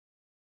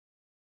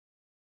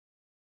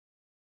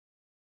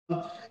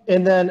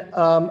And then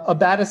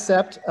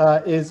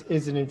abatacept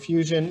is an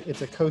infusion.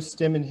 It's a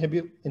co-stim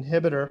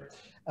inhibitor,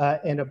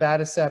 and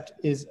abatacept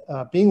is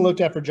being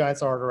looked at for giant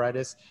cell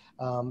arteritis.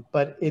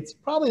 But it's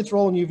probably its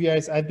role in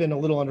uveitis. I've been a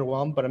little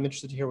underwhelmed, but I'm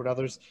interested to hear what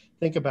others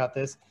think about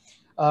this.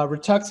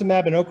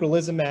 Rituximab and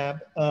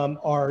ocrelizumab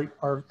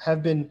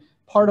have been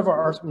part of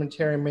our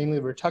armamentarium, mainly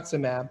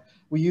rituximab.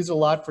 We use a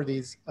lot for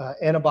these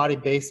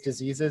antibody-based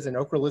diseases, and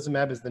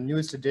ocrelizumab is the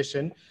newest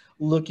addition,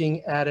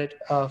 looking at it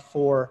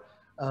for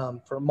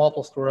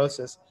multiple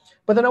sclerosis.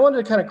 But then I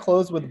wanted to kind of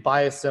close with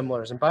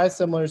biosimilars. And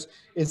biosimilars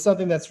is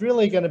something that's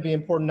really going to be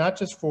important, not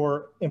just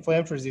for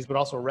inflammatory disease, but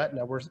also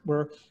retina.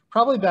 We're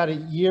probably about a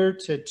year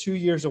to 2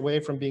 years away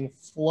from being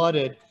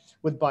flooded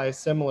with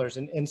biosimilars.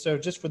 And so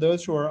just for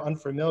those who are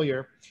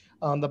unfamiliar,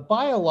 the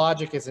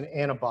biologic is an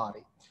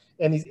antibody.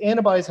 And these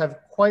antibodies have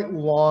quite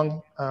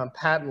long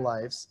patent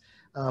lives,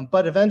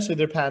 but eventually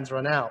their patents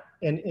run out.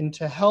 And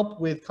to help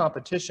with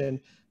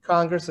competition,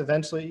 Congress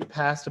eventually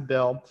passed a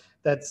bill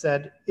that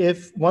said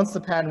once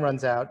the patent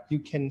runs out, you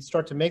can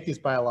start to make these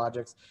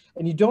biologics,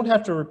 and you don't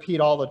have to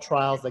repeat all the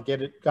trials that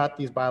got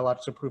these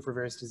biologics approved for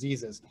various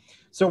diseases.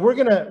 So we're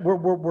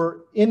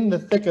in the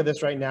thick of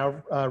this right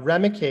now.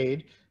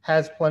 Remicade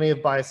has plenty of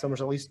biosimilars,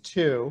 at least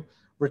 2.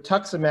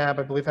 Rituximab,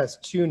 I believe, has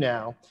 2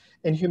 now,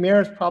 and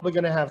Humira is probably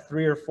going to have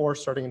 3 or 4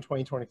 starting in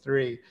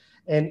 2023.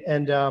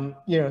 And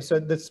so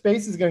the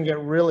space is going to get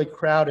really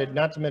crowded,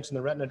 not to mention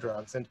the retina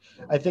drugs. And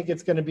I think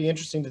it's going to be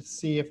interesting to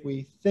see if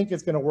we think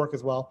it's going to work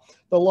as well.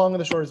 The long and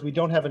the short is we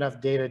don't have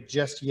enough data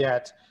just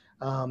yet.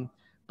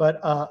 But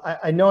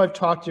I know I've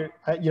talked to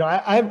you.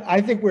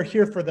 I think we're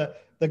here for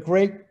the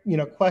great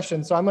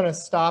questions. So I'm going to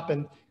stop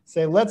and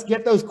say, let's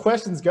get those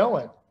questions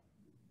going.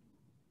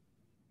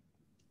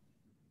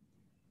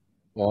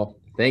 Well,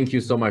 thank you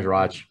so much,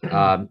 Raj.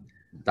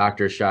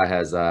 Dr. Shah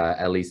has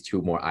at least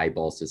 2 more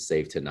eyeballs to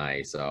save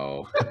tonight,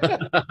 so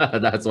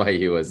that's why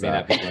he was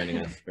joining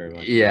us very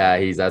much. Yeah,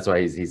 that's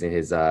why he's in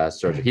his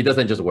surgery. He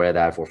doesn't just wear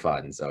that for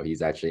fun, so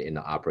he's actually in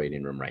the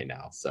operating room right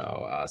now.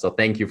 So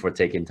thank you for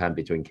taking time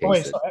between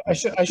cases. Oh, wait,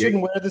 so I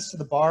shouldn't wear this to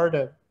the bar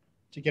to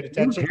get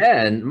attention? You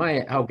can.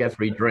 I'll get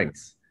free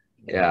drinks.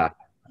 Yeah,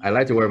 I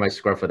like to wear my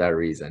scrub for that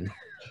reason.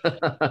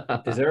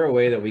 Is there a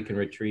way that we can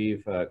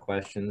retrieve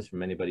questions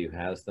from anybody who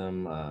has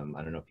them?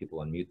 I don't know if people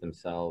unmute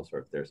themselves or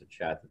if there's a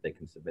chat that they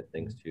can submit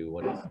things to.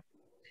 What is?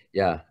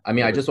 Yeah, I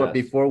mean, I just want,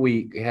 before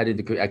we head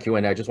into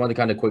Q&A, I just want to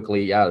kind of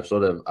quickly,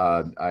 sort of,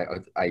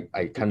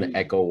 I kind of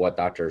echo what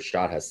Dr.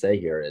 Shah has said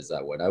here, is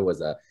that when I was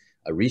a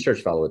research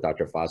fellow with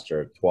Dr.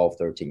 Foster 12,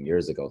 13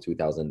 years ago,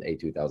 2008,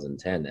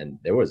 2010, and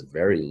there was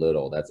very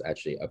little that's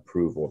actually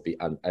approved or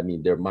I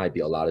mean, there might be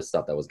a lot of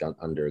stuff that was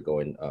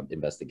undergoing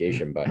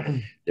investigation, but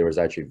there was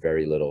actually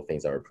very little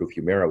things that were approved.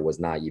 Humira was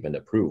not even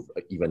approved,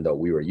 even though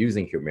we were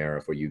using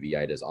Humira for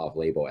uveitis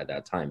off-label at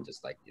that time,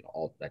 just like,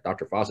 like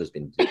Dr. Foster's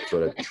been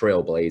sort of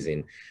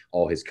trailblazing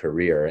all his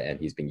career, and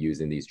he's been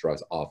using these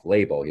drugs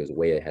off-label. He was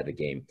way ahead of the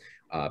game.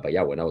 But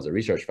yeah, when I was a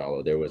research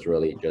fellow, there was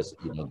really just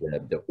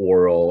the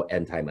oral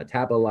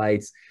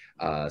anti-metabolites,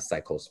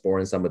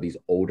 cyclosporin, some of these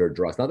older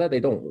drugs. Not that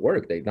they don't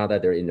work, not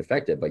that they're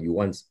ineffective, but you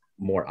want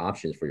more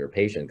options for your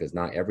patient, because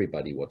not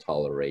everybody will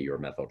tolerate your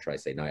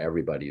methotrexate. Not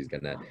everybody is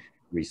going to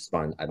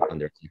respond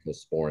under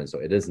cyclosporin. So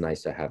it is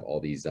nice to have all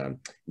these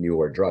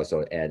newer drugs.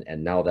 So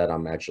and now that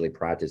I'm actually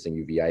practicing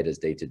uveitis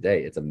day to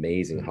day, it's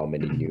amazing how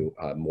many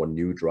more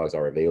new drugs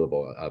are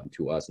available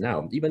to us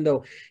now. Even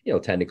though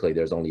technically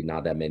there's only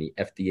not that many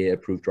FDA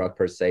approved drugs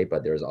per se,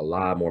 but there's a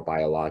lot more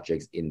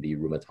biologics in the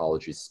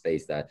rheumatology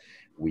space that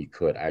we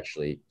could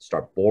actually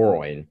start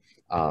borrowing.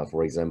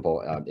 For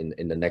example,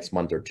 in the next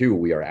month or 2,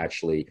 we are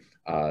actually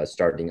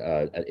starting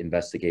an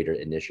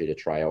investigator-initiated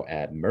trial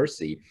at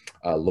Mercy,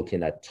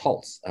 looking at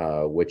Taltz,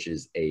 which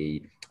is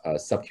a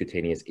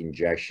subcutaneous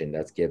injection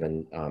that's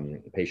given,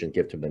 patient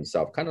give to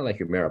themselves, kind of like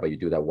Humira, but you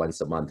do that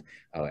once a month.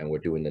 And we're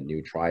doing a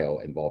new trial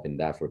involving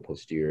that for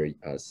posterior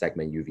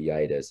segment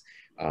uveitis.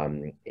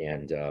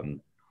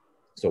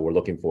 So we're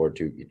looking forward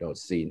to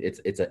seeing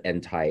it's an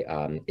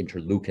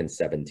anti-interleukin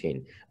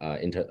 17.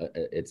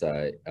 It's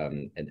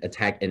an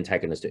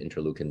antagonist to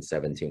interleukin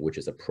 17, which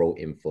is a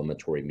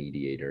pro-inflammatory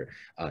mediator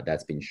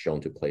that's been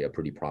shown to play a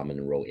pretty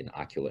prominent role in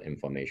ocular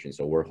inflammation.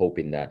 So we're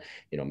hoping that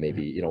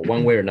maybe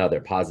one way or another,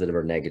 positive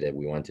or negative,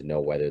 we want to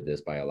know whether this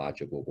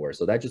biologic will work.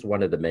 So that's just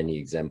one of the many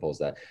examples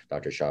that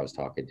Dr. Shah was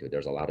talking to.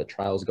 There's a lot of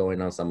trials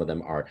going on. Some of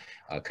them are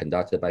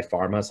conducted by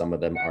pharma. Some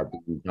of them are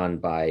being done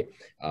by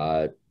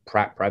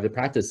private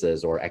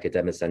practices or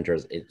academic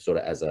centers, sort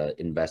of as a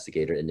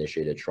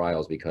investigator-initiated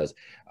trials, because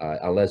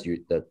unless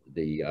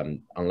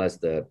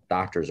the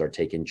doctors are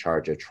taking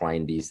charge of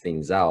trying these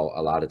things out,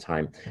 a lot of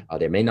time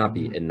there may not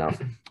be enough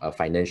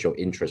financial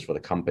interest for the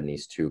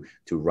companies to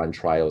run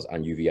trials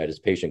on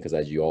uveitis patient, because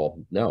as you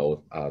all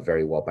know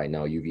very well by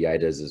now,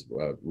 uveitis is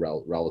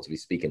relatively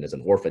speaking is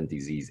an orphan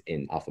disease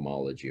in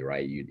ophthalmology,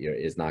 right?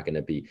 It's not going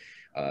to be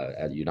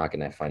you're not going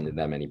to find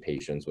that many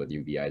patients with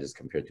uveitis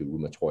compared to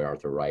rheumatoid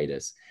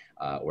arthritis.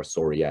 or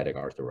psoriatic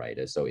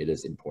arthritis. So it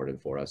is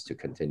important for us to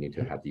continue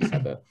to have these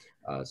type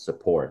of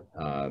support,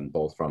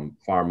 both from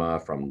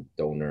pharma, from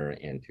donor,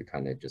 and to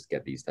kind of just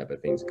get these type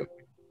of things going.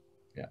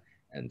 Yeah.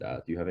 And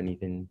do you have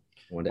anything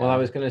you want to add? Well, I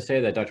was going to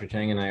say that Dr.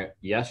 Chang and I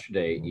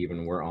yesterday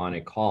even were on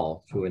a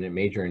call to a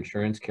major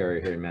insurance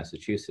carrier here in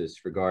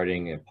Massachusetts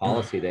regarding a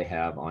policy they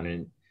have on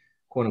an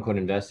quote unquote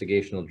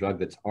investigational drug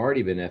that's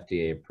already been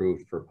FDA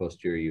approved for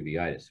posterior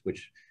uveitis,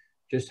 which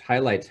just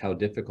highlights how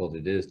difficult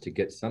it is to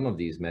get some of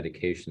these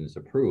medications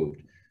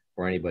approved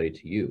for anybody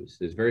to use.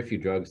 There's very few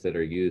drugs that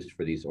are used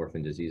for these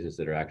orphan diseases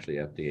that are actually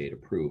FDA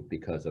approved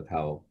because of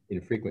how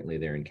infrequently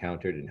they're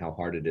encountered and how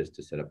hard it is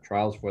to set up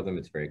trials for them.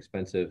 It's very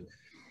expensive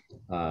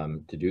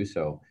to do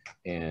so.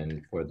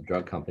 And for the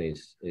drug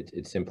companies,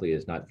 it simply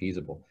is not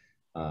feasible,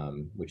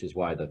 which is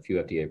why the few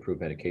FDA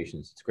approved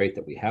medications, it's great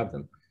that we have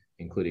them,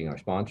 including our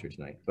sponsor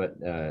tonight. But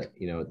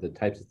you know, the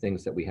types of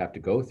things that we have to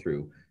go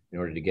through in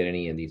order to get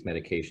any of these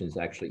medications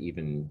actually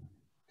even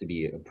to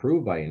be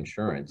approved by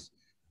insurance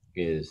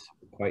is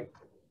quite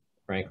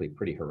frankly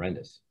pretty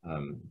horrendous.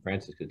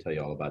 Frances could tell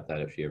you all about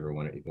that if she ever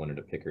wanted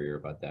to pick her ear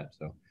about that.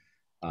 So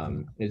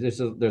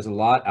there's a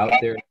lot out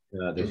there.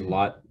 There's a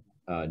lot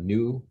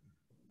new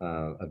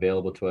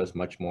available to us,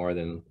 much more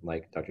than,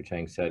 like Dr.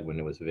 Chang said, when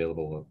it was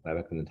available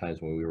back in the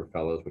times when we were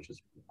fellows, which is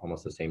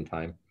almost the same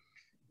time.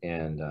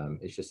 And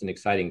it's just an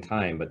exciting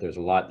time, but there's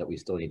a lot that we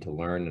still need to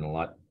learn and a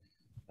lot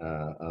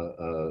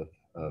of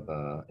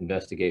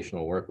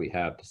investigational work we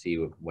have to see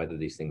whether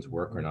these things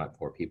work or not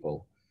for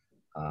people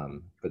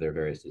for their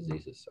various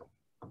diseases. So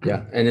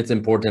yeah, and it's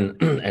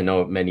important. I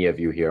know many of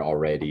you here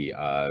already.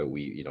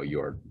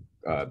 You're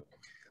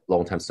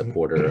long-time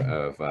supporter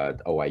of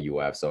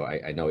OIUF, so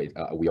I know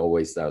we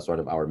always sort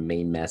of our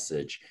main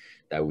message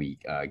that we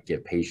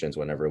give patients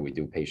whenever we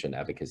do patient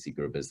advocacy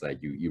group is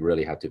that you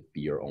really have to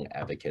be your own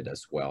advocate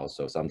as well.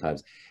 So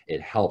sometimes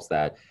it helps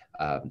that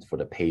for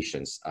the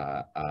patients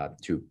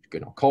to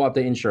call up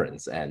the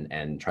insurance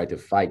and try to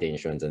fight the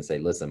insurance and say,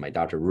 listen, my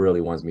doctor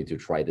really wants me to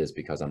try this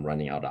because I'm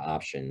running out of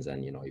options.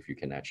 And if you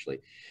can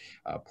actually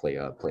play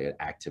an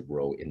active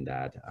role in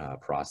that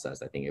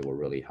process, I think it will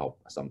really help.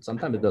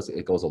 Sometimes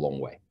it goes a long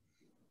way.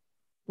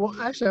 Well,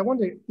 actually, I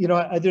wanted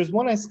to, there's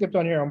one I skipped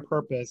on here on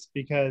purpose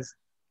because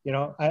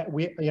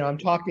I'm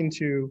talking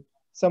to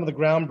some of the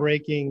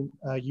groundbreaking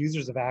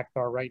users of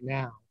Acthar right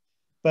now.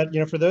 But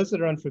for those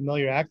that are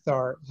unfamiliar,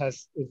 Acthar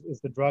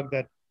is the drug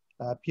that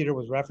Peter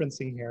was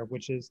referencing here,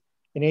 which is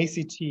an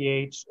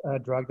ACTH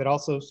drug that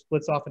also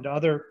splits off into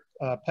other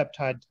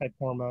peptide type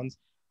hormones,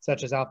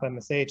 such as alpha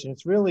MSH. And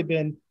it's really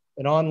been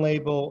an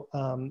on-label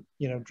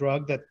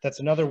drug that's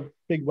another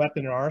big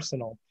weapon in our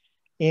arsenal.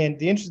 And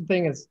the interesting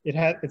thing is it's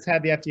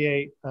had the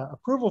FDA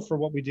approval for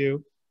what we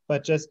do,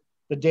 but just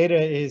the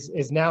data is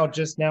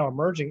just now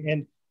emerging.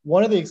 And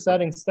one of the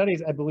exciting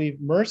studies, I believe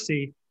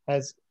Mercy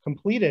has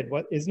completed,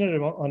 isn't it,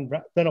 on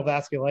retinal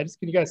vasculitis?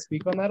 Can you guys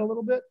speak on that a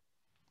little bit?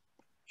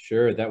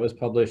 Sure, that was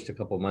published a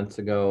couple months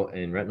ago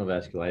in retinal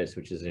vasculitis,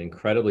 which is an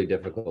incredibly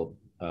difficult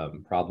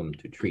problem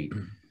to treat,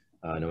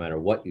 no matter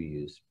what you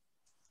use.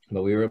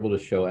 But we were able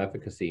to show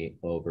efficacy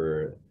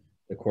over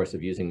the course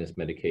of using this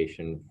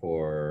medication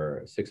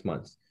for 6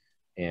 months.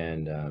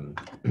 And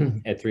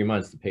at 3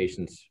 months, the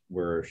patients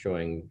were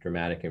showing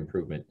dramatic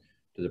improvement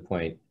to the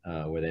point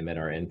where they met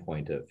our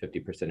endpoint of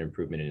 50%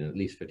 improvement in at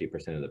least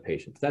 50% of the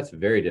patients. That's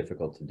very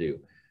difficult to do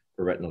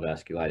for retinal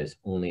vasculitis,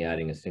 only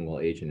adding a single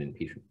agent in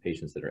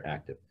patients that are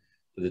active.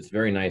 So it's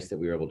very nice that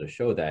we were able to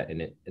show that.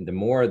 And the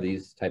more of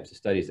these types of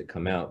studies that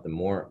come out, the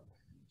more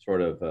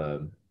sort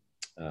of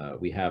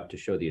we have to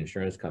show the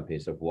insurance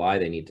companies of why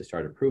they need to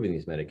start approving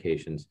these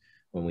medications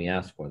when we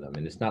ask for them.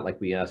 And it's not like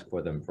we ask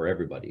for them for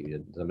everybody.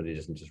 Somebody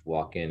doesn't just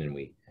walk in and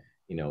we,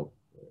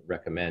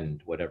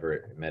 recommend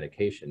whatever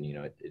medication,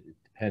 it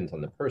depends on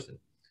the person.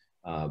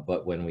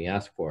 But when we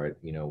ask for it,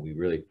 we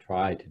really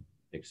try to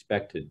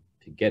expect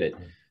to get it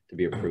to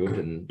be approved.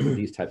 And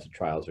these types of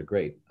trials are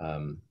great.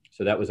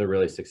 So that was a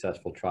really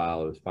successful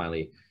trial. It was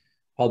finally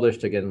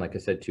published again, like I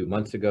said, 2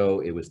 months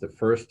ago. It was the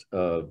first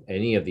of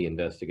any of the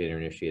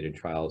investigator-initiated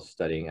trials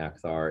studying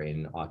Acthar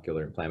in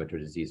ocular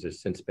inflammatory disease.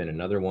 There's since been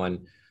another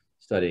one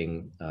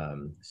studying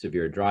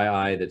severe dry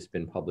eye that's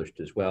been published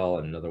as well,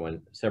 and another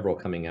one, several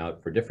coming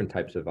out for different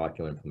types of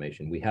ocular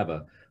inflammation. We have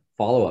a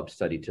follow-up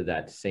study to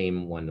that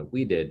same one that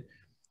we did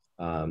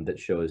that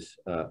shows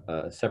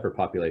a separate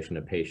population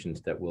of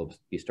patients that we'll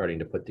be starting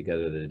to put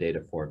together the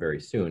data for very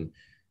soon,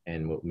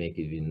 and will make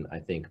it even, I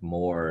think,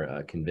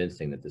 more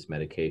convincing that this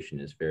medication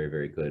is very,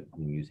 very good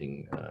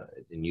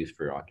in use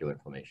for ocular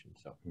inflammation.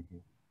 So.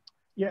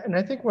 Yeah, and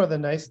I think one of the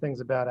nice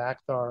things about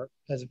Acthar,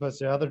 as opposed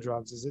to other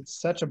drugs, is it's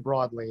such a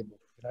broad label.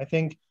 And I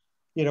think,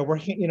 we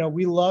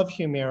love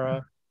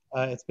Humira.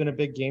 It's been a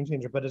big game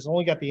changer, but it's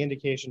only got the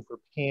indication for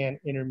pan,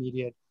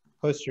 intermediate,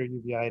 posterior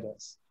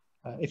uveitis.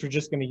 If you're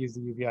just going to use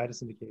the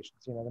uveitis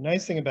indications, the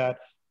nice thing about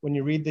when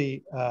you read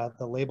the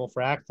label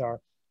for Acthar,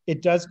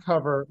 it does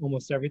cover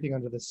almost everything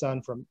under the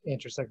sun, from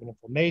antersegment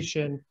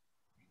inflammation,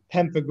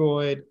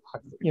 pemphigoid,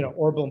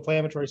 orbital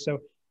inflammatory. So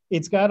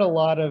it's got a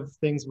lot of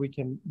things we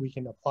can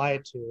apply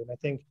it to. And I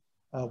think,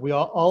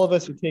 all of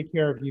us who take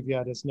care of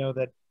uveitis know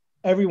that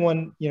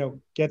everyone,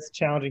 gets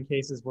challenging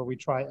cases where we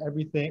try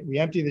everything, we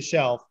empty the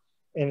shelf,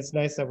 and it's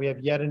nice that we have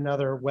yet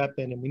another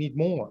weapon and we need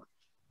more.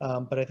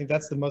 But I think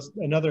that's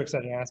another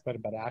exciting aspect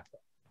about acne.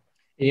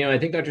 I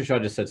think Dr. Shah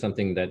just said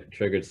something that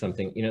triggered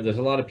something. There's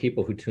a lot of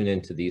people who tune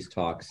into these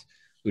talks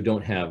who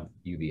don't have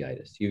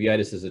uveitis.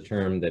 Uveitis is a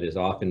term that is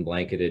often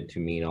blanketed to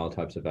mean all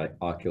types of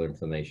ocular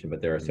inflammation,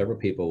 but there are several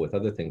people with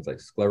other things like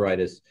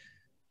scleritis,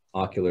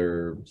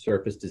 ocular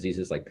surface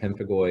diseases like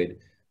pemphigoid,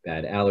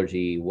 bad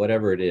allergy,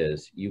 whatever it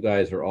is. You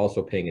guys are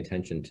also paying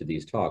attention to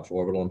these talks,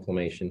 orbital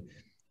inflammation,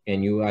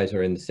 and you guys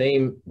are in the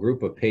same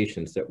group of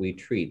patients that we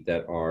treat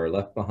that are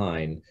left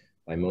behind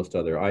by most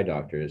other eye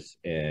doctors,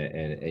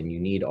 and you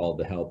need all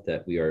the help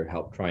that we are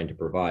trying to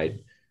provide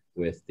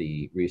with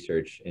the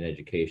research and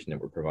education that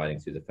we're providing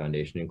through the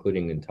foundation,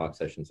 including in talk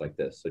sessions like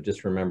this. So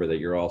just remember that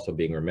you're also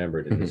being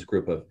remembered in this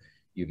group of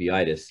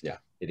uveitis. Yeah.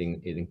 It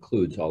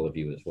includes all of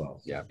you as well.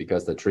 Yeah,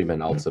 because the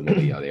treatment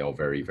ultimately they are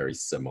very, very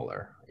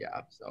similar. Yeah,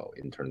 so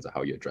in terms of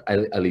how you address,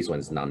 at least when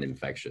it's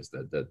non-infectious,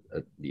 the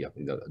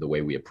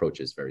way we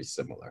approach is very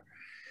similar.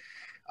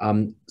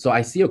 So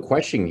I see a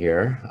question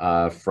here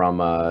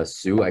from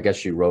Sue. I guess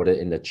she wrote it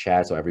in the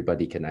chat so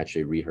everybody can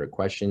actually read her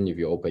question if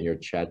you open your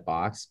chat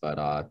box.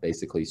 But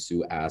basically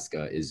Sue asked,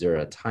 is there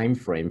a time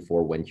frame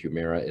for when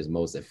Humira is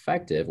most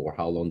effective, or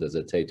how long does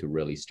it take to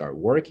really start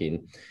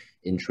working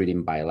in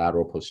treating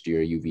bilateral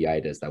posterior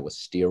uveitis that was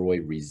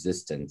steroid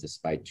resistant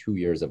despite 2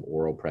 years of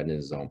oral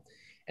prednisone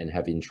and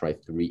having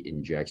tried 3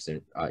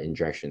 injections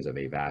of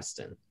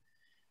Avastin?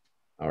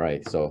 All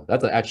right, so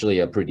that's actually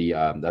a pretty,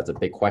 that's a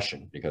big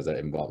question because there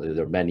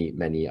are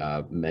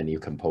many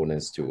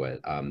components to it.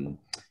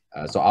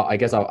 So I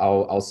guess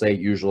I'll say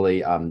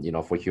usually,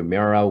 for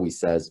Humira, we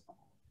says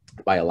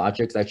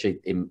biologics actually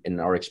in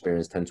our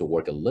experience tend to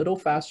work a little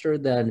faster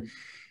than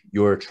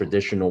your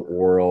traditional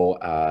oral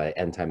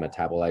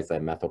anti-metabolites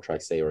like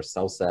methotrexate or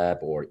Celsep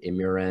or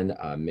Imuran,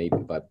 maybe,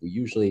 but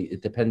usually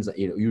it depends.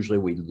 Usually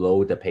we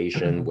load the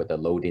patient with a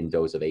loading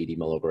dose of 80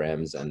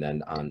 milligrams, and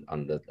then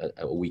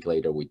a week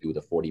later we do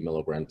the 40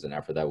 milligrams, and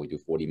after that we do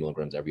 40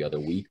 milligrams every other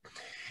week.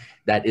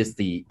 That is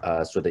the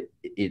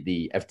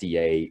the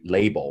FDA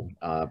label,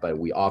 but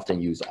we often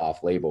use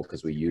off-label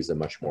because we use it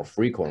much more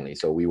frequently.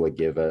 So we would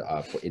give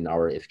in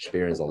our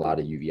experience, a lot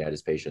of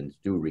uveitis patients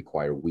do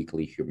require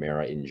weekly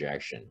Humira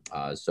injection.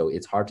 So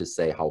it's hard to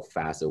say how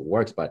fast it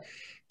works, but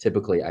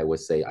typically I would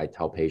say I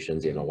tell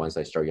patients, once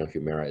I start on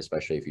Humira,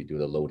 especially if you do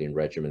the loading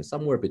regimen,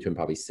 somewhere between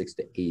probably 6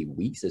 to 8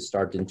 weeks, it's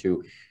starting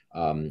to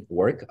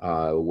work.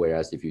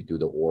 Whereas if you do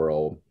the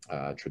oral,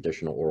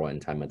 traditional oral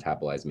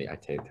anti-metabolites, I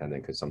take 10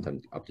 because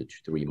sometimes up to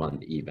 3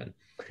 months even.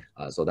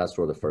 So that's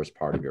for the first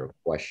part of your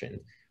question.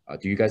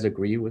 Do you guys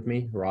agree with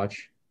me,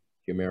 Raj?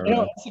 Humira?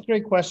 That's a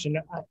great question.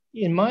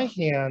 In my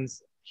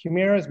hands,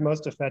 Humira is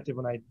most effective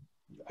when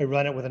I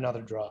run it with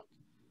another drug.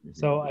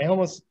 So I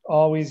almost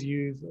always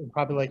use,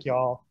 probably like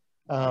y'all,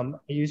 I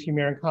use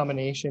Humira in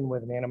combination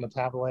with an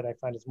antimetabolite. I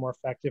find it's more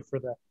effective for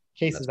the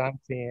cases I'm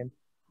seeing.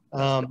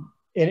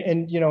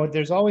 And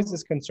there's always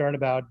this concern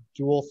about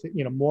dual,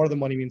 more than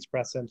one immune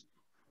suppressant.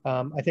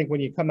 I think when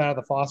you come out of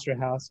the foster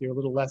house, you're a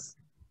little less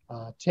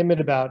timid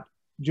about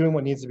doing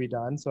what needs to be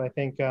done. So I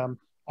think a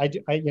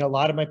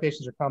lot of my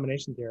patients are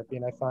combination therapy,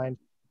 and I find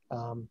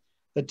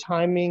the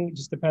timing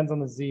just depends on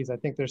the disease. I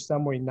think there's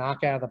some where you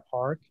knock out of the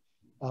park.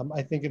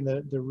 I think in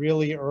the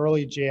really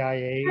early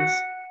JIAs,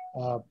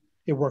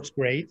 it works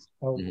great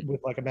with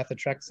like a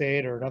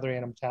methotrexate or another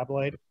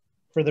antimetabolite.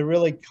 For the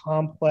really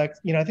complex,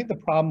 I think the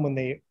problem when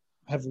they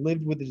have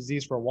lived with the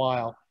disease for a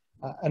while,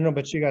 I don't know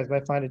about you guys,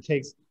 but I find it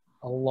takes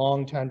a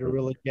long time to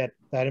really get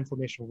that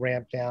inflammation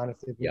ramped down if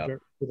they've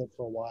lived with it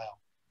for a while.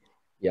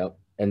 Yep.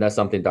 And that's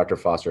something Dr.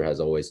 Foster has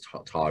always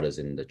taught us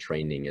in the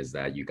training, is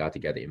that you got to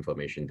get the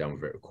inflammation down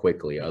very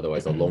quickly.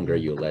 Otherwise, the longer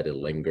you let it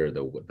linger,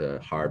 the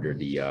harder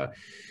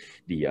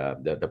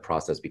the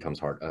process becomes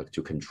hard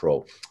to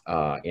control.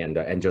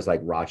 And just like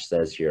Raj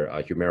says here,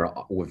 Humira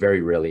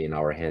very rarely in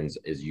our hands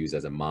is used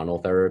as a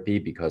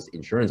monotherapy because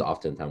insurance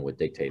oftentimes would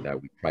dictate that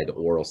we try the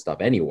oral stuff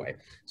anyway.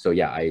 So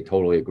yeah, I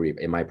totally agree.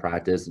 In my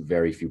practice,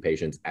 very few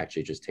patients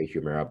actually just take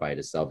Humira by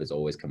itself. It's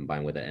always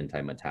combined with the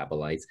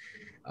anti-metabolites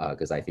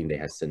because I think they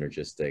have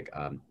synergistic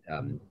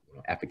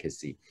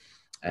efficacy.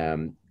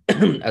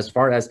 As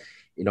far as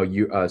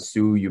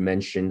Sue, you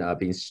mentioned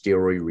being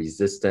steroid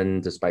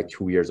resistant despite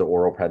 2 years of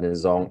oral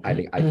prednisone.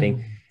 I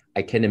think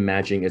I can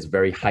imagine it's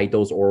very high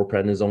dose oral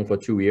prednisone for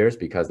 2 years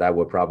because that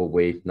would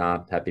probably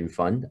not have been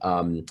fun.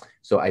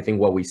 So I think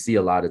what we see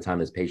a lot of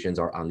time is patients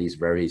are on these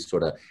very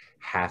sort of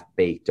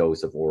half-baked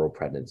dose of oral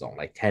prednisone,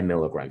 like 10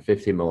 milligrams,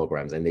 15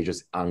 milligrams, and they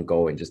just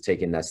ongoing, just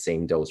taking that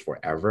same dose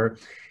forever.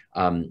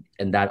 And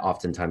that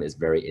oftentimes is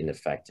very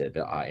ineffective.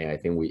 And I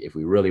think if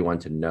we really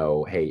want to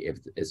know, hey,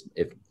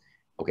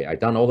 okay, I've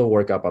done all the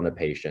workup on the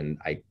patient.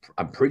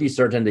 I'm pretty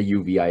certain the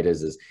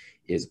uveitis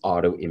is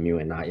autoimmune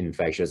and not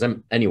infectious.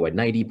 And anyway,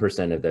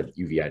 90% of the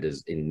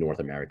uveitis in North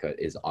America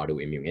is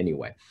autoimmune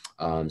anyway.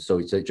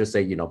 So to just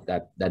say,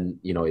 that then,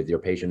 if your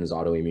patient is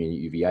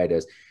autoimmune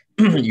uveitis,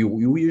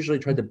 you usually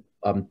try to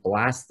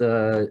blast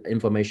the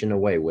inflammation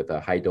away with a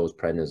high dose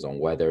prednisone,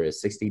 whether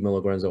it's 60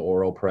 milligrams of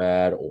oral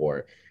pred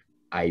or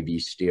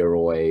IV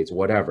steroids,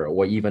 whatever,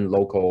 or even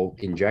local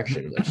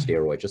injection of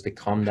steroid, just to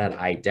calm that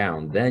eye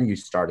down. Then you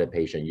start a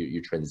patient,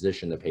 you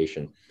transition the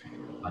patient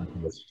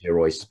onto a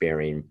steroid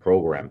sparing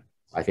program.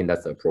 I think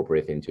that's the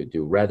appropriate thing to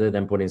do, rather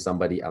than putting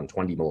somebody on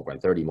 20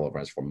 milligrams, 30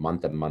 milligrams for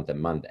month and month and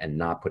month, and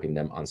not putting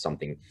them on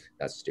something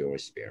that's steroid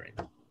sparing.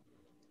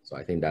 So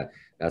I think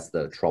that's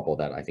the trouble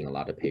that I think a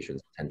lot of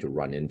patients tend to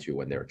run into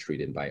when they're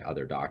treated by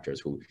other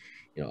doctors who,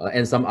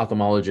 and some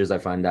ophthalmologists, I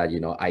find that,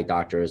 eye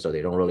doctors, so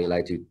they don't really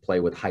like to play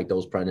with high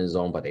dose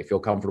prednisone, but they feel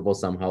comfortable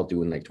somehow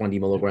doing like 20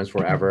 milligrams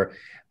forever.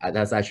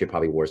 That's actually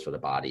probably worse for the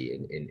body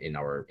in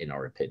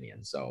our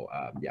opinion. So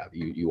yeah,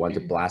 you want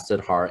to blast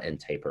it hard and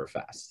taper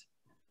fast.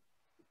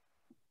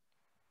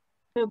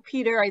 So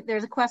Peter,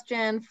 there's a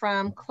question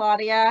from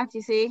Claudia. Do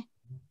you see?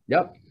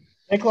 Yep.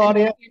 Hey,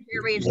 Claudia.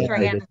 You're raised her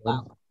hand as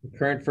well.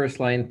 Current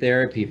first-line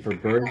therapy for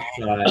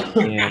birdshot,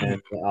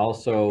 and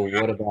also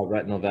what about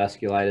retinal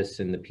vasculitis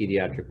in the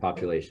pediatric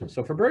population?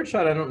 So for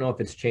birdshot, I don't know if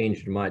it's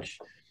changed much.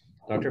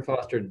 Dr.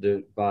 Foster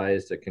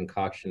devised a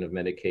concoction of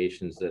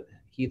medications that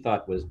he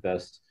thought was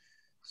best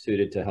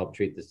suited to help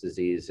treat this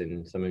disease,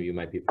 and some of you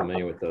might be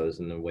familiar with those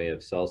in the way of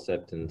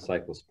Cellcept and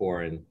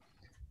cyclosporin,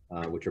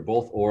 which are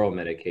both oral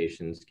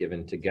medications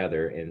given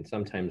together, and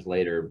sometimes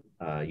later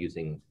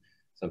using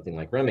something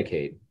like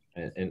Remicade.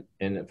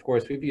 And of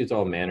course, we've used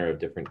all manner of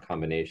different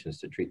combinations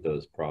to treat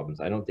those problems.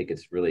 I don't think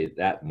it's really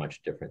that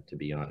much different, to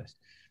be honest.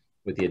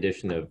 With the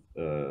addition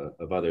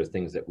of other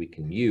things that we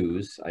can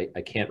use,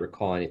 I can't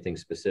recall anything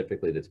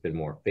specifically that's been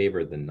more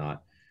favored than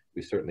not.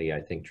 We certainly, I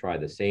think, try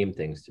the same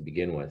things to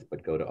begin with,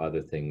 but go to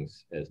other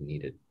things as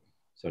needed.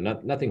 So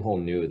nothing whole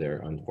new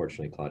there,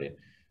 unfortunately, Claudia.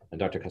 And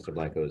Dr.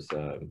 Casablanco is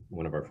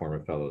one of our former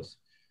fellows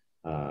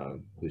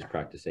who's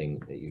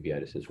practicing at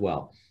Uveitis as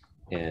well.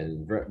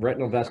 And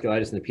retinal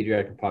vasculitis in the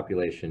pediatric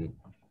population,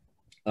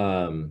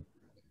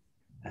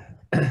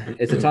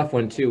 it's a tough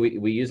one too.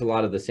 We use a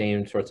lot of the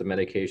same sorts of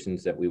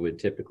medications that we would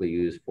typically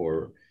use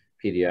for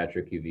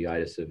pediatric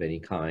uveitis of any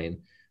kind.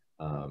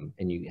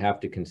 And you have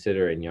to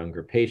consider in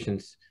younger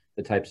patients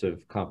the types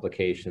of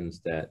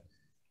complications that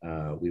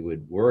we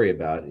would worry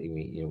about.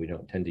 We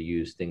don't tend to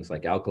use things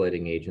like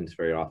alkylating agents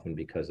very often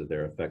because of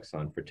their effects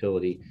on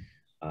fertility.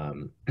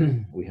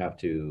 We have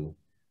to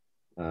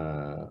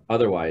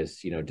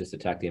otherwise, just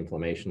attack the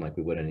inflammation like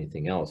we would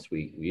anything else.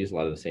 We use a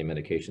lot of the same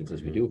medications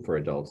as we do for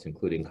adults,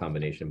 including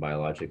combination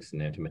biologics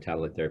and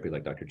antimetabolic therapy,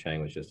 like Dr.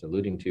 Chang was just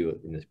alluding to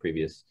in this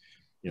previous,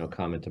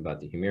 comment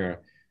about the Humira,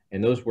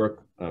 and those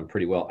work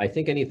pretty well. I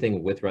think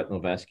anything with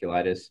retinal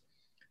vasculitis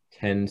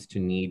tends to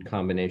need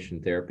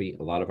combination therapy.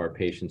 A lot of our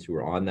patients who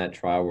were on that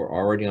trial were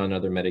already on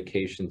other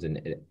medications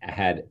and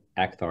had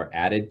Acthar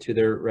added to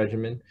their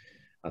regimen,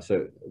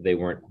 so they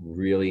weren't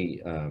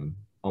really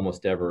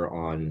almost ever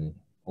on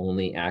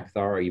only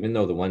Acthar, even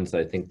though the ones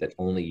I think that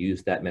only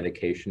used that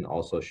medication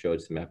also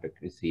showed some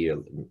efficacy.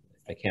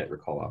 I can't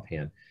recall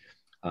offhand.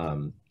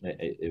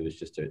 It was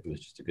just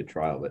a good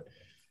trial, but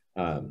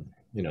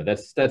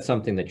that's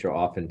something that you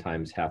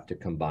oftentimes have to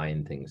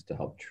combine things to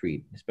help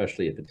treat,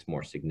 especially if it's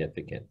more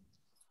significant.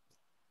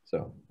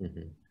 So,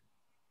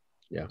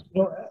 yeah.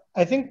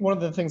 I think one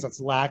of the things that's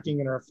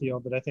lacking in our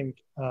field that I think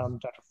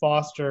Dr.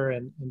 Foster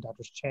and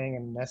Drs. Chang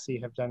and Anesi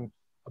have done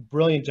a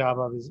brilliant job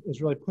of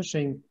is really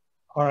pushing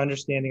our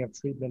understanding of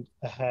treatment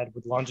ahead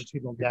with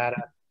longitudinal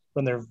data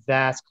from their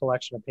vast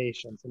collection of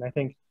patients. And I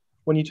think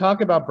when you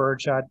talk about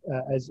birdshot,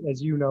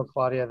 as you know,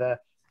 Claudia,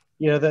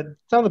 some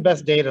of the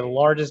best data, the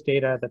largest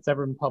data that's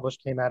ever been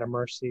published came out of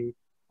Mercy.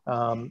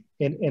 And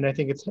I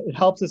think it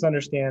helps us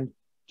understand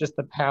just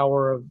the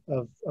power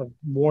of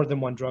more than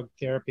one drug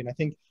therapy. And I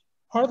think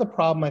part of the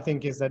problem, I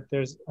think, is that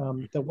there's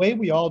the way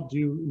we all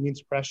do immune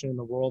suppression in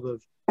the world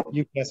of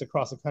UPS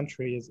across the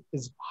country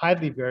is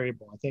highly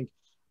variable. I think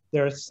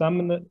there are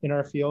some in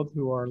our field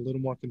who are a little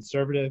more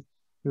conservative,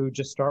 who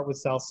just start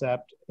with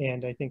Cellcept.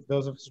 And I think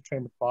those of us who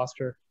train with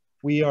Foster,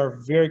 we are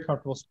very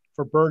comfortable,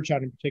 for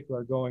birdshot in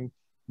particular, going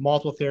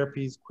multiple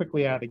therapies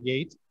quickly out of the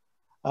gate.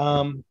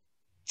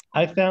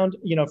 I found,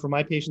 for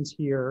my patients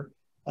here,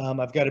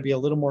 I've got to be a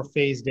little more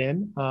phased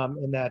in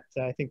that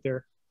I think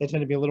they tend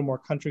to be a little more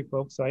country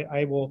folks. So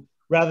I will,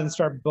 rather than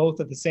start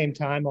both at the same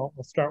time, I'll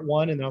start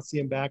one and then I'll see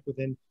them back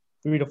within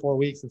 3 to 4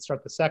 weeks and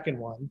start the second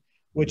one,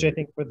 which I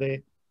think for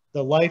the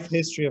life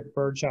history of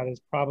birdshot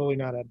is probably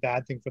not a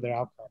bad thing for their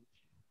outcome.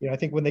 I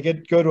think when they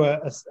go to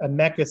a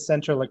Mecca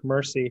center like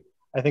Mercy,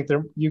 I think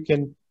you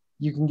can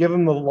give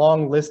them a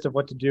long list of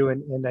what to do.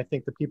 And I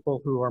think the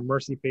people who are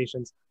Mercy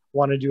patients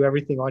want to do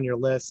everything on your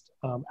list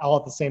all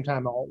at the same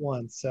time, all at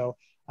once. So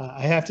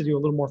I have to do a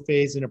little more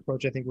phased in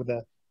approach, I think, with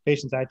the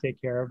patients I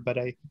take care of, but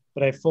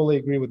I fully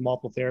agree with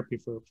multiple therapy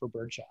for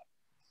birdshot.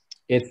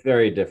 It's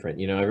very different.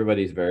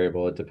 Everybody's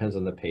variable. It depends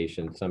on the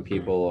patient. Some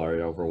people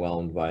are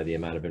overwhelmed by the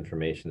amount of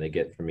information they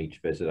get from each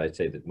visit. I'd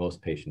say that most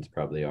patients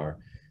probably are.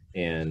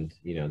 And,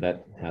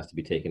 that has to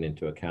be taken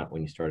into account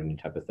when you start a new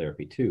type of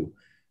therapy too.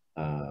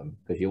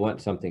 because you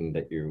want something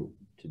that you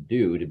to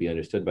do to be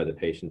understood by the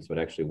patients what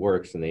actually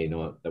works, and they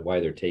know why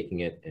they're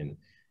taking it, and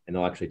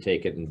they'll actually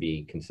take it and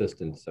be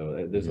consistent.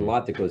 So there's a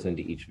lot that goes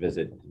into each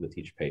visit with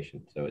each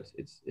patient. So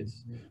it's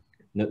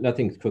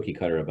nothing's cookie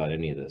cutter about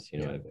any of this. You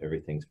know,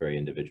 everything's very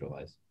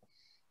individualized.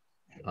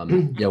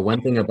 Yeah,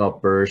 one thing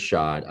about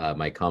birdshot,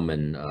 my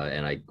comment,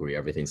 and I agree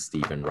everything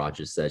Steve and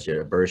Roger said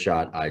here.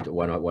 Birdshot,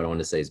 what I want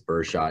to say is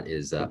birdshot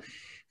is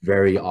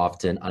very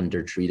often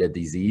undertreated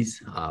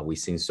disease. We've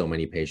seen so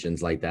many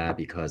patients like that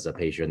because a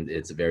patient,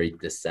 it's very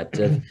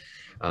deceptive.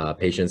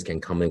 Patients can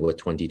come in with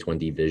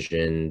 20/20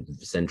 vision,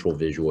 central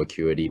visual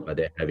acuity, but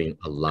they're having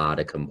a lot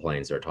of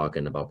complaints. They're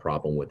talking about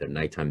problem with their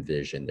nighttime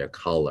vision, their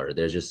color.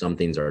 There's just some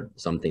things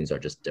are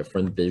just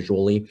different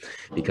visually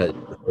because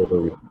the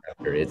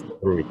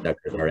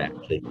photoreceptors are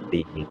actually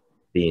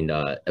being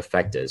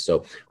affected.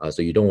 So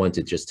you don't want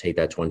to just take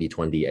that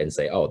 20/20 and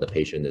say, oh, the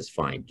patient is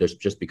fine.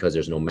 Just because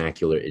there's no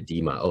macular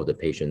edema, oh, the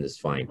patient is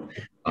fine.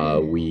 I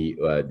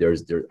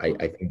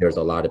think there's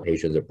a lot of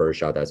patients with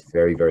birdshot that's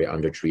very, very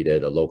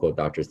undertreated. The local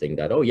doctors think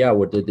that, oh yeah,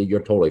 you're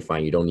totally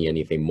fine. You don't need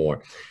anything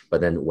more.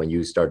 But then when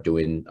you start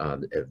doing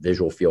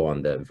visual field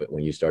on them,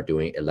 when you start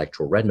doing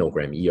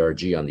electroretinogram,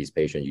 ERG on these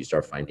patients, you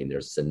start finding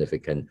there's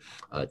significant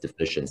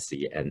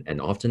deficiency.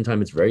 And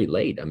oftentimes it's very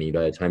late. I mean,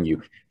 by the time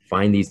you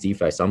find these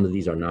defects, some of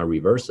these are not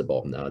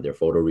reversible. They're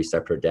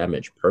photoreceptor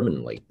damage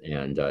permanently.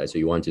 And so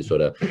you want to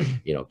sort of,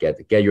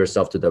 get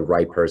yourself to the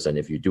right person.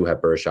 If you do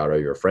have birdshot or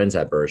your friends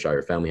have birdshot,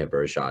 your family have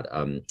birdshot,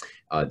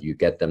 you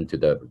get them to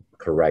the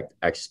correct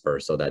expert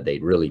so that they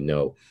really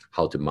know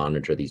how to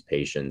monitor these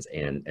patients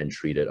and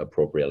treat it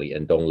appropriately.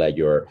 And don't let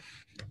your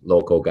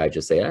local guy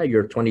just say,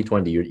 you're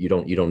 20/20, you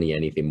don't need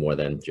anything more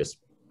than just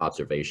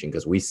observation,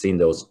 because we've seen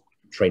those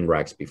train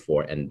wrecks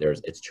before, and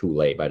it's too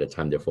late by the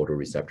time their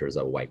photoreceptors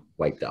are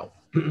wiped out.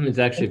 It's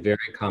actually very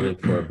common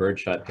for a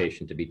birdshot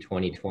patient to be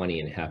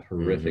 20/20 and have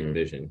horrific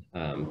vision,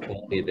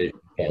 quality of vision,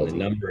 and the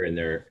number in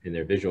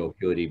their visual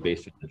acuity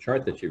based on the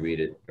chart that you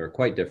read are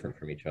quite different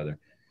from each other.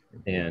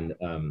 And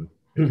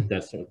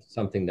that's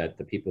something that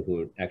the people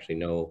who actually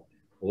know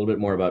a little bit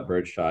more about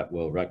birdshot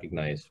will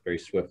recognize very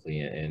swiftly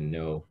and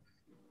know,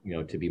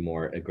 to be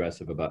more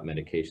aggressive about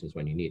medications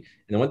when you need.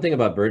 And the one thing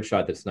about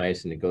birdshot that's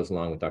nice, and it goes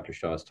along with Dr.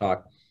 Shah's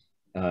talk,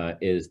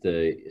 is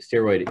the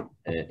steroid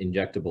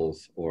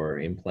injectables or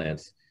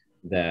implants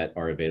that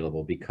are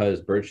available, because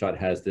birdshot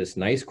has this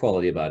nice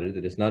quality about it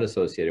that is not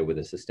associated with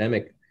a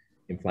systemic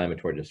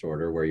inflammatory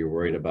disorder where you're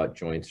worried about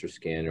joints or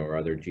skin or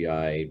other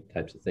GI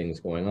types of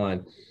things going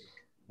on.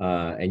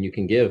 And you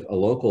can give a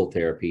local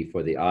therapy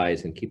for the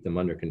eyes and keep them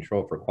under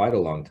control for quite a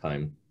long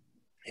time.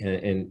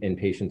 And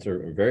patients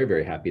are very,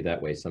 very happy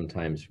that way.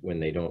 Sometimes when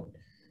they don't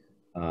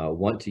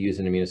want to use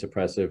an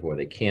immunosuppressive, or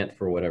they can't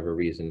for whatever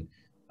reason,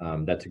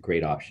 that's a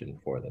great option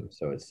for them.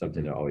 So it's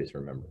something to always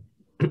remember.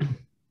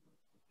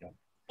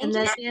 And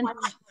then,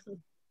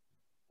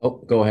 oh,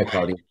 go ahead,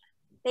 Claudia.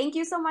 Thank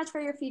you so much for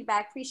your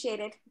feedback. Appreciate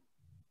it.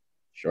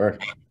 Sure.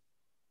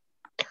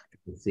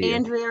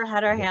 Andrea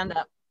had her hand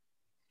up.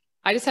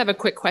 I just have a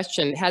quick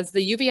question. Has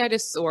the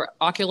uveitis or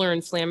ocular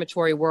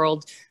inflammatory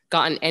world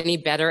gotten any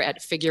better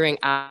at figuring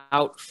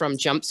out from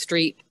Jump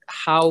Street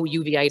how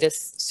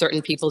uveitis,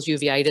 certain people's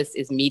uveitis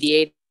is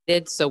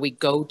mediated, so we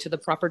go to the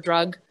proper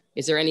drug?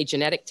 Is there any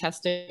genetic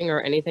testing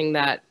or anything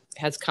that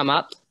has come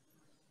up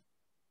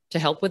to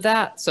help with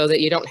that, so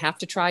that you don't have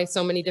to try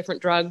so many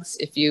different drugs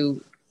if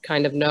you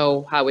kind of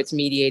know how it's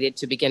mediated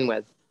to begin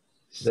with?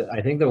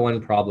 I think the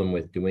one problem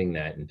with doing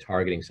that and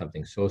targeting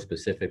something so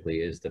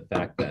specifically is the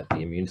fact that the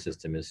immune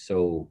system is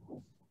so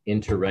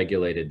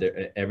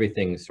interregulated.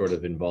 Everything's sort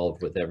of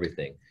involved with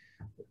everything.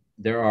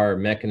 There are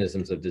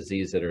mechanisms of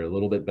disease that are a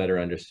little bit better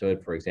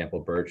understood. For example,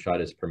 birdshot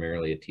is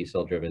primarily a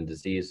T-cell driven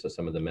disease. So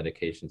some of the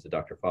medications that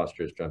Dr.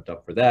 Foster has dreamt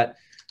up for that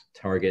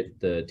target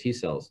the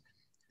T-cells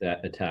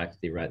that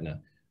attack the retina.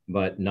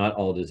 But not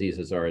all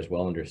diseases are as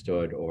well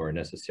understood or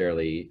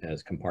necessarily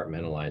as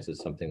compartmentalized as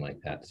something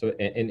like that. So,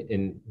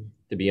 and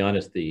to be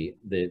honest, the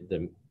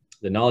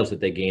knowledge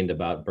that they gained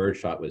about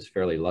birdshot was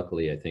fairly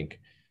luckily, I think,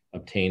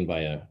 obtained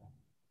by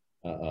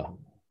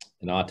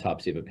an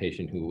autopsy of a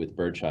patient with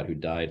birdshot who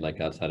died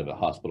like outside of a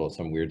hospital,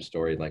 some weird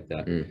story like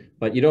that.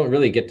 But you don't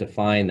really get to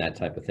find that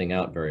type of thing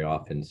out very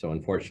often. So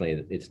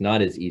unfortunately, it's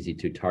not as easy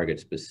to target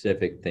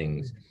specific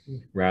things.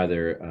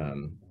 Rather,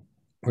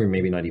 or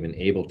maybe not even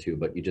able to,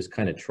 but you just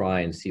kind of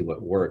try and see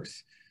what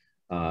works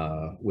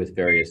with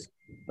various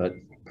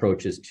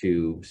approaches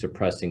to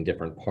suppressing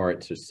different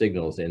parts or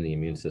signals in the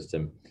immune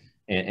system.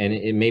 And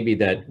it may be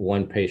that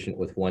one patient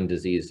with one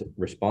disease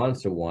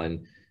responds to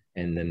one,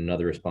 and then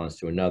another responds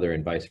to another,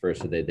 and vice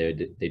versa.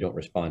 They don't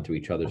respond to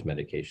each other's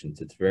medications.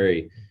 It's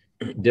very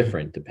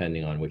different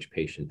depending on which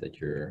patient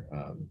that you're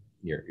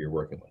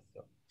working with.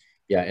 So.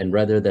 Yeah, and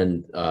rather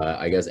than,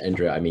 I guess,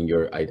 Andrea, I mean,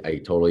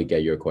 I totally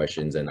get your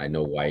questions, and I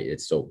know why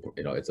it's so,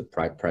 it's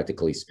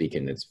practically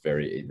speaking, it's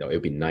very,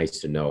 it'd be nice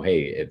to know,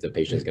 hey, if the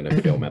patient's going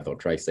to fail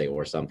methotrexate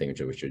or something,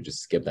 we should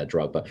just skip that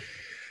drug. But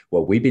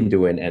what we've been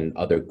doing and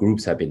other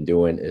groups have been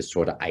doing is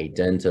sort of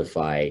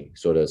identify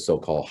sort of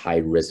so-called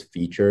high-risk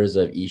features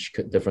of each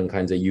different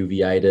kinds of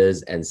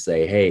uveitis and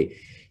say, hey,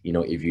 you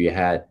know, if you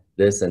had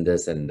this and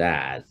this and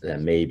that,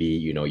 then maybe,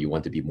 you know, you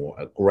want to be more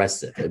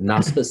aggressive,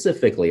 not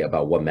specifically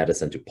about what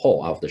medicine to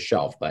pull off the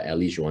shelf, but at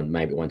least you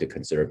might want to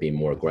consider being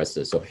more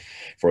aggressive. So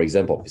for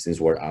example, since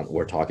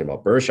we're talking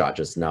about birdshot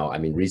just now, I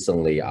mean,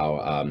 recently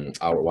our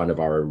one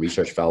of our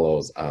research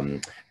fellows,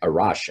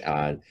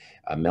 Arash,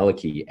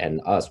 Meliki and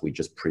us, we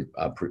just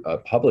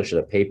published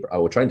a paper.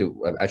 We're trying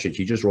to, actually,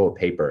 he just wrote a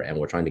paper and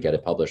we're trying to get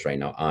it published right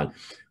now on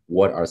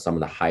what are some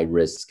of the high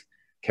risk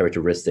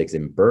characteristics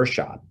in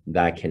birdshot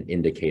that can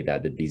indicate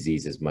that the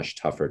disease is much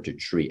tougher to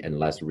treat and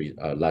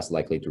less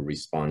likely to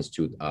respond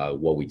to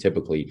what we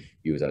typically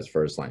use as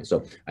first line.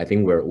 So I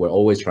think we're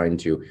always trying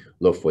to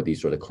look for these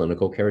sort of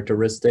clinical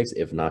characteristics,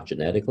 if not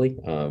genetically.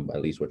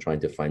 At least we're trying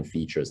to find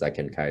features that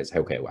can kind of say,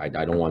 okay, I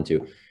don't want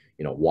to,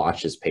 you know,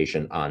 watch this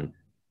patient on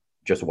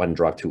just one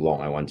drug too long.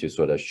 I want to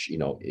sort of, you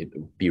know,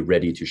 be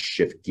ready to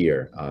shift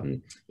gear,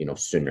 you know,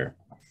 sooner.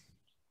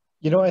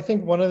 You know, I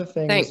think one of the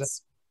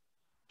things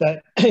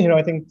that, you know,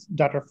 I think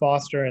Dr.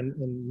 Foster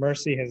and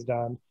Mercy has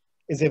done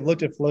is they've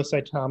looked at flow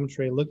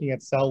cytometry, looking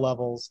at cell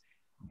levels.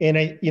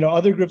 And, you know,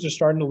 other groups are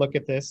starting to look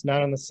at this,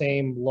 not on the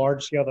same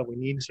large scale that we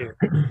need to.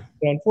 But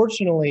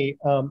unfortunately,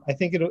 I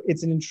think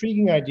it's an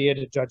intriguing idea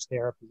to judge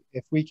therapy.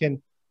 If we can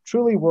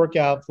truly work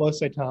out flow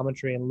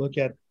cytometry and look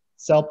at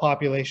cell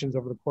populations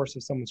over the course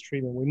of someone's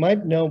treatment, we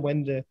might know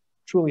when to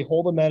truly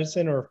hold a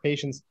medicine, or if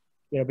patients,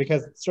 you know,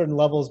 because certain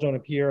levels don't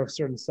appear of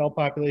certain cell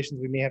populations,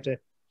 we may have to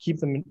keep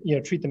them, you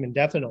know, treat them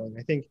indefinitely.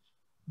 I think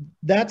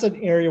that's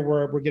an area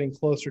where we're getting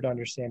closer to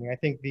understanding. I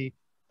think the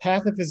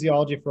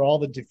pathophysiology for all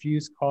the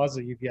diffuse causes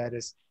of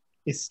uveitis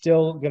is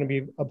still going to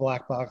be a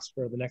black box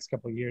for the next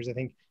couple of years. I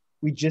think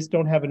we just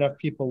don't have enough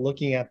people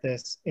looking at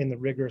this in the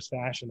rigorous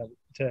fashion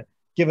to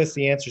give us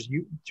the answers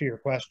to your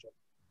question.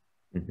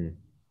 Mm-hmm.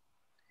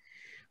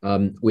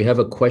 We have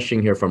a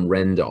question here from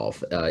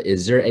Randolph.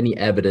 Is there any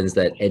evidence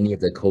that any of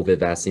the COVID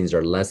vaccines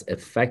are less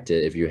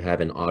effective if you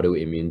have an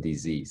autoimmune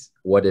disease?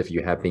 What if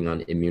you have been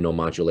on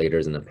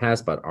immunomodulators in the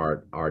past but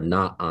are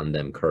not on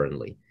them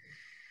currently?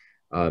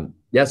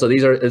 Yeah, so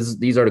these are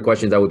the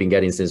questions that we've been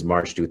getting since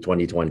March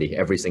 2020,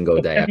 every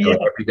single day. Yeah.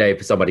 Every day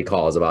somebody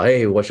calls about,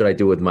 hey, what should I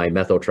do with my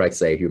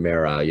methotrexate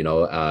Humira? You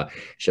know,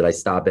 should I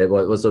stop it?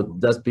 Well, so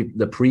that's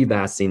the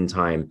pre-vaccine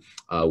time.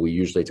 We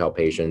usually tell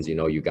patients, you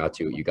know, you got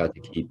to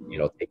keep, you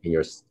know, taking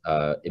your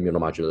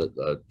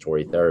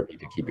immunomodulatory therapy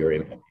to keep your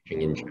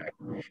inflammation in check.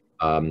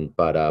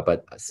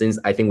 But since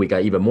I think we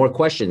got even more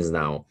questions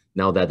now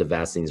that the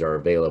vaccines are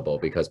available,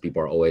 because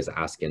people are always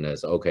asking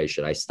us, okay,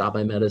 should I stop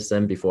my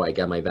medicine before I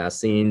get my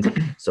vaccines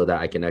so that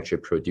I can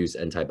actually produce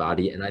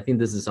antibody? And I think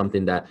this is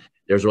something that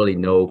there's really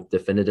no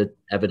definitive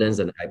evidence.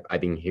 And I've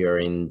been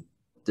hearing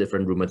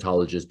different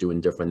rheumatologists doing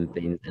different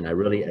things. And I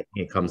think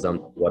it comes down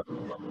to what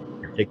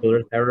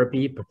particular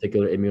therapy,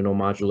 particular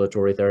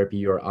immunomodulatory therapy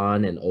you're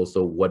on, and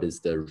also what is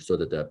the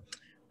sort of the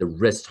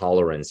risk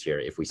tolerance here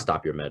if we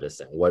stop your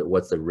medicine.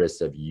 What's the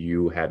risk of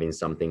you having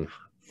something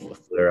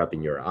flare up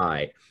in your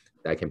eye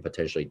that can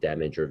potentially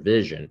damage your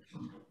vision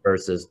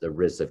versus the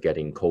risk of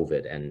getting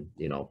COVID and,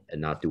 you know, and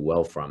not do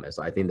well from it.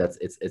 So I think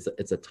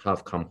it's a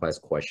tough, complex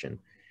question.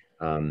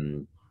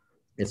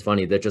 It's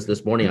funny that just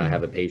this morning I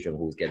have a patient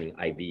who's getting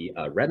IV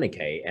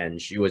Remicade,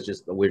 and we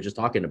were just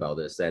talking about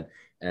this,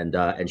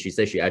 and she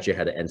said she actually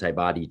had an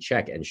antibody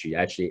check, and she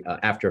actually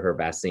after her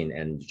vaccine,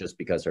 and just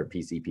because her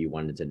PCP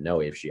wanted to know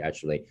if she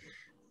actually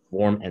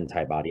formed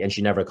antibody, and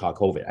she never caught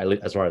COVID,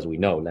 as far as we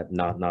know,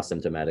 not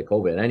symptomatic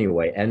COVID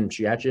anyway, and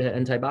she actually had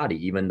antibody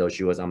even though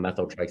she was on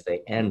methotrexate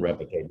and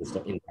Remicade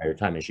the entire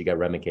time, and she got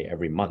Remicade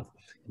every month,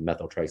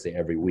 methotrexate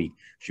every week.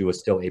 She was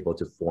still able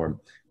to form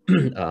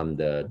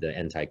the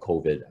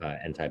anti-COVID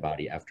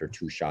antibody after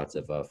 2 shots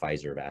of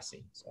Pfizer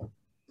vaccine. So,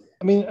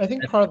 I mean, I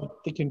think part of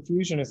the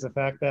confusion is the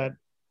fact that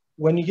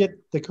when you get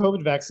the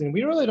COVID vaccine,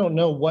 we really don't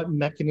know what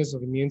mechanism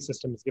of the immune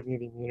system is giving you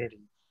the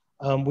immunity.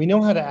 We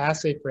know how to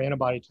assay for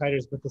antibody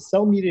titers, but the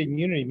cell-mediated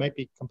immunity might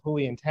be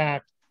completely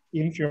intact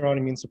even if you're on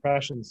immune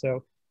suppression.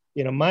 So,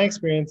 you know, my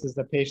experience is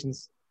that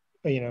patients,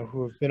 you know,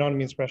 who have been on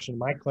immune suppression in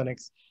my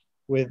clinics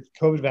with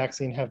COVID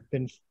vaccine have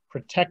been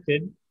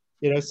protected.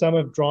 You know, some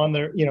have drawn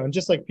their, you know, and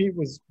just like Peter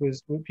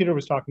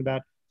was talking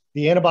about,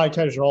 the antibody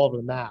titers are all over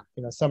the map.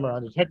 You know, some are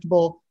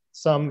undetectable,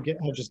 some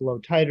have just low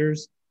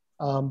titers.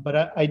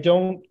 But I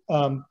don't,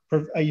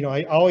 you know,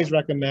 I always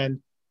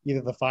recommend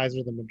either the Pfizer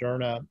or the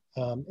Moderna.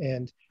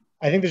 And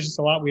I think there's just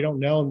a lot we don't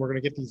know, and we're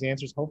going to get these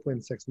answers hopefully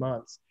in 6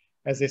 months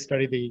as they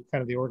study the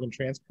kind of the organ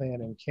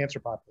transplant and cancer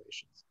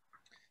populations.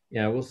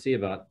 Yeah, we'll see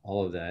about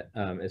all of that.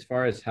 As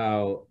far as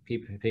how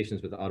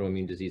patients with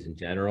autoimmune disease in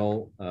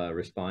general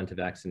respond to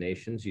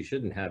vaccinations, you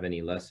shouldn't have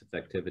any less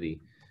effectivity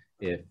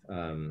if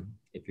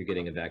you're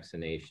getting a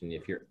vaccination.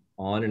 If you're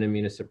on an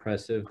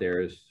immunosuppressive,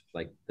 there's,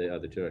 like the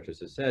other 2 doctors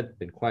have said,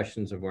 been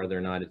questions of whether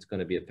or not it's going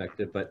to be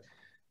effective. But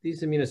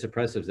these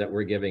immunosuppressives that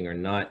we're giving are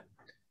not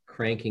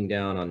cranking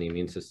down on the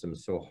immune system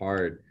so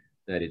hard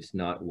that it's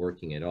not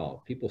working at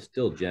all. People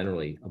still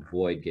generally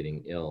avoid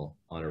getting ill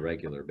on a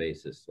regular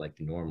basis like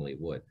you normally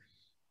would.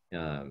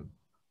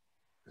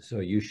 So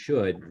you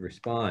should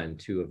respond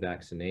to a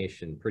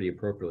vaccination pretty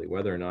appropriately,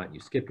 whether or not you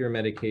skip your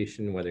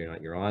medication, whether or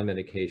not you're on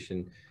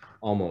medication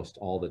almost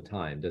all the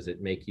time. Does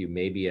it make you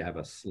maybe have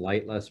a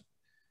slight less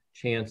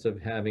chance of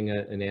having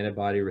an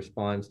antibody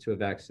response to a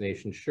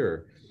vaccination?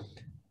 Sure.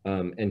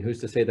 And who's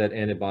to say that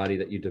antibody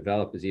that you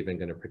develop is even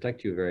going to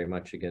protect you very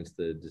much against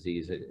the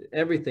disease?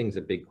 Everything's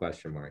a big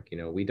question mark. You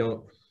know, we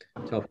don't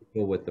tell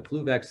people with the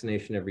flu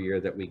vaccination every year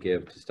that we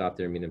give to stop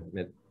their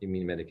immune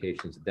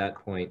medications. At that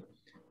point,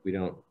 we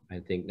don't, I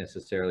think,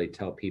 necessarily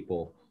tell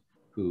people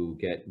who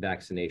get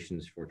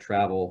vaccinations for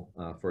travel,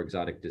 for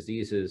exotic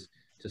diseases,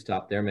 to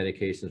stop their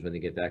medications when they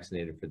get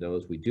vaccinated for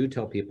those. We do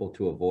tell people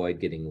to avoid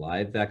getting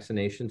live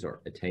vaccinations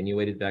or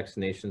attenuated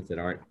vaccinations that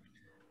aren't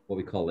what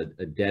we call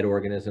a dead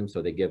organism.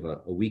 So they give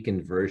a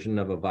weakened version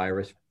of a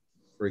virus,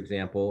 for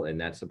example, and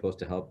that's supposed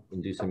to help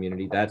induce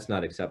immunity. That's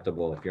not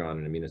acceptable if you're on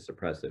an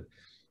immunosuppressive.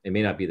 It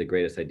may not be the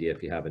greatest idea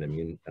if you have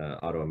an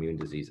autoimmune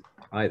disease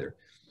either.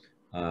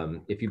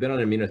 If you've been on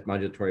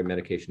immunomodulatory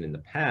medication in the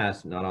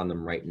past, not on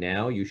them right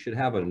now, you should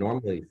have a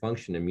normally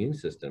functioning immune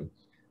system,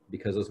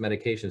 because those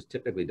medications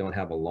typically don't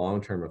have a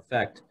long-term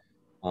effect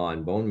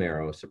on bone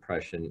marrow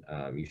suppression.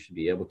 You should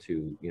be able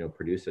to, you know,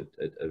 produce a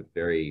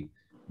very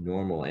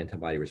normal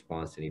antibody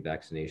response to any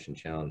vaccination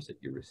challenge that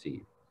you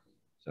receive.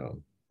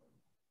 So,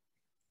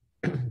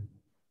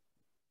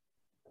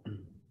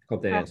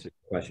 hope that answers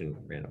your question,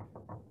 Randall.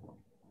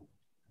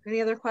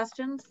 Any other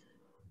questions?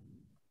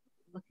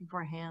 Looking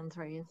for hands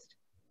raised.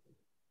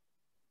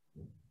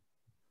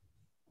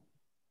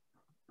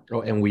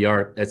 Oh, and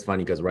it's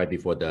funny because right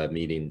before the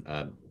meeting,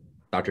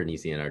 Dr.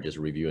 Anesi and I are just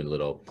reviewing a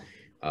little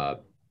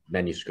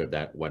manuscript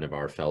that one of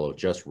our fellows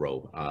just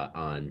wrote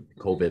on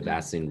COVID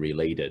vaccine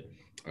related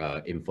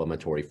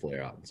inflammatory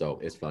flare up. So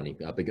it's funny,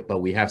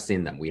 but we have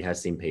seen them. We have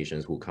seen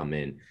patients who come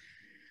in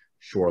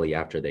shortly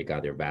after they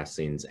got their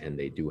vaccines and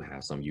they do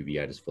have some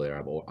uveitis flare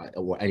up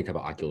or any type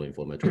of ocular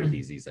inflammatory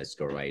disease like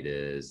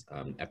scleritis,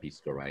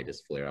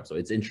 episcleritis flare up. So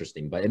it's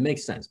interesting, but it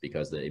makes sense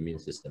because the immune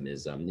system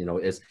is, you know,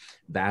 is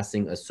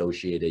vaccine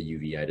associated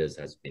uveitis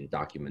has been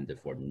documented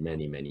for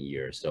many, many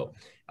years. So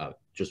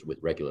just with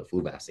regular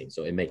flu vaccine.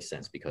 So it makes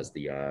sense because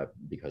the,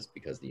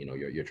 you know,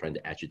 you're trying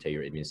to agitate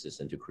your immune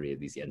system to create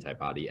these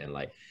antibody, and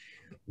like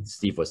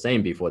Steve was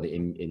saying before,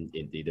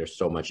 there's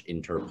so much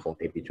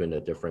interplay between the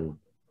different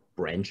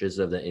branches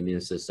of the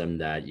immune system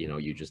that, you know,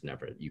 you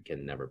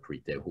can never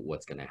predict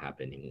what's going to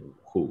happen in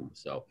who.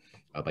 So,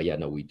 but yeah,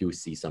 no, we do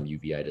see some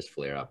uveitis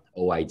flare up,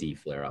 OID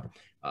flare up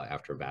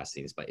after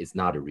vaccines, but it's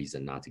not a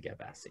reason not to get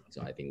vaccine.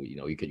 So I think, you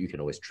know, you can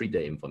always treat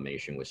the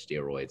inflammation with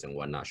steroids and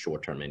whatnot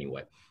short term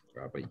anyway.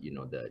 But you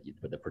know,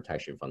 the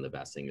protection from the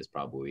vaccine is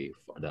probably,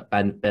 the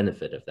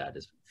benefit of that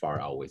is far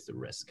outweighs the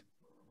risk.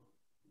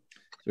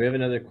 So we have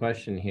another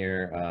question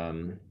here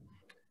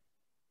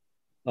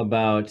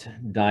about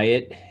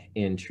diet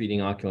in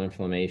treating ocular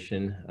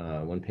inflammation.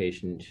 One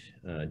patient,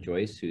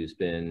 Joyce, who's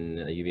been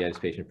a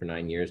uveitis patient for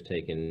 9 years,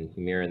 taken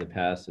Humira in the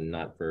past and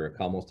not for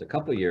almost a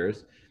couple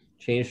years,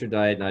 changed her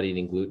diet, not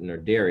eating gluten or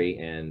dairy,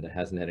 and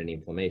hasn't had any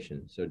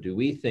inflammation. So do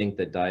we think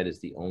that diet is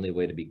the only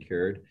way to be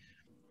cured?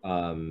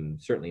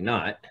 Certainly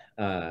not.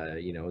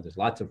 You know, there's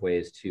lots of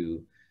ways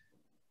to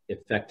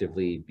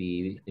effectively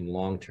be in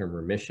long-term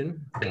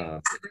remission /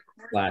 cure,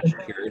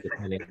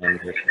 depending on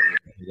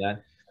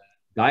that.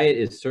 Diet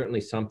is certainly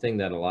something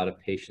that a lot of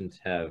patients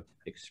have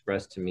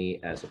expressed to me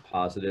as a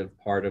positive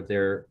part of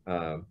their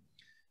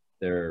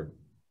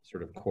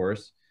sort of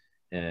course,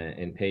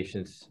 and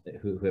patients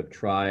who have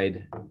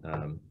tried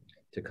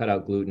to cut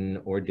out gluten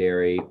or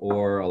dairy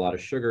or a lot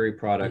of sugary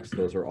products,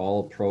 those are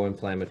all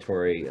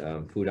pro-inflammatory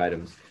food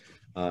items,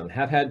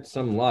 have had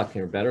some luck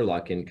or better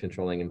luck in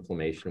controlling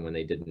inflammation when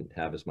they didn't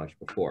have as much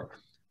before.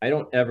 I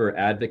don't ever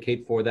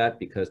advocate for that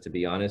because, to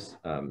be honest,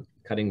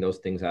 cutting those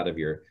things out of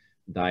your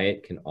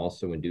diet can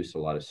also induce a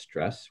lot of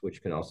stress,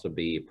 which can also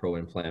be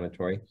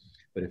pro-inflammatory.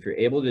 But if you're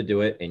able to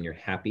do it and you're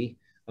happy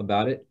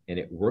about it and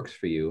it works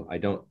for you, I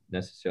don't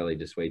necessarily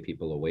dissuade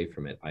people away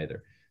from it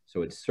either.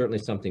 So it's certainly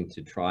something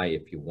to try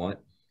if you want,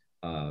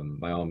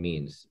 by all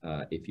means,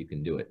 if you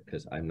can do it,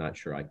 because I'm not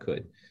sure I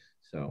could.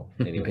 So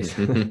anyways,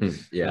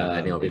 yeah, I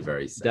think it'll be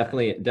very sad.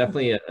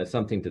 Definitely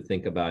something to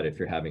think about if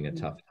you're having a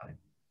tough time.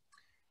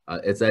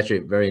 It's actually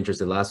very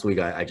interesting. Last week,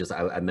 I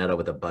met up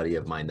with a buddy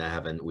of mine that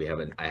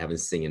I haven't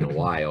seen in a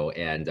while,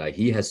 and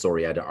he has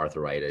psoriatic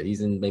arthritis.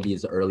 He's in maybe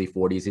his early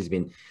 40s. He's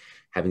been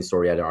having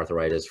psoriatic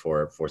arthritis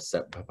for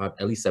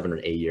at least 7 or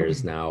 8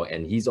 years now,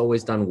 and he's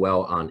always done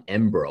well on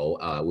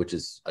Enbrel, which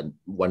is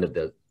one of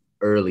the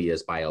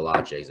earliest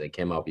biologics that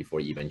came out before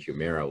even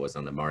Humira was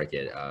on the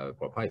market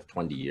for probably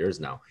 20 years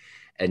now.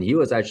 And he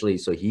was actually,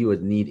 this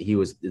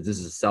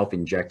is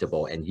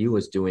self-injectable, and he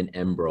was doing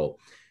Enbrel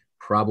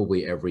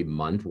probably every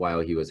month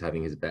while he was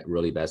having his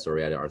really bad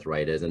psoriatic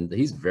arthritis. And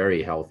he's a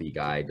very healthy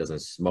guy,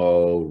 doesn't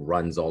smoke,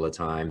 runs all the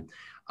time.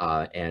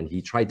 And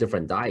he tried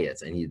different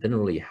diets and he didn't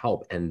really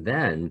help. And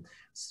then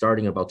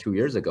starting about 2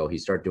 years ago, he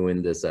started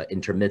doing this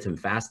intermittent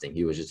fasting.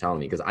 He was just telling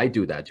me, because I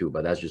do that too,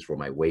 but that's just for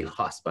my weight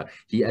loss. But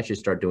he actually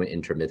started doing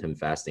intermittent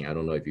fasting. I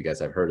don't know if you guys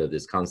have heard of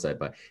this concept,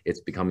 but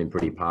it's becoming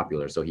pretty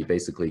popular. So he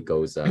basically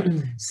goes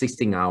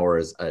 16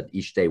 hours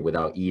each day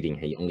without eating.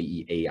 He only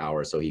eat 8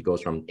 hours. So he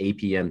goes from 8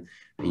 p.m.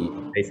 He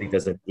basically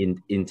doesn't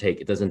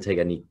it doesn't take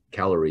any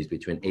calories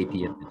between 8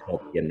 p.m. to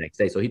 12 p.m. next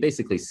day. So he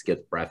basically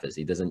skips breakfast.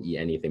 He doesn't eat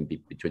anything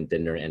between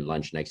dinner and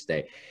lunch next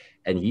day.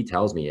 And he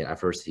tells me at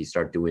first he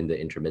started doing the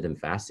intermittent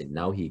fasting.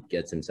 Now he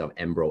gets himself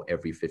embro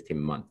every 15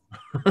 months.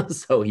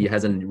 So he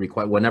hasn't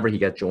required, whenever he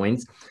gets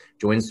joint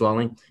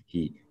swelling,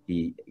 he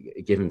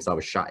give himself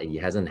a shot, and he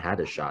hasn't had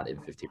a shot in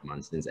 15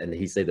 months. And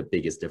he said the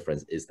biggest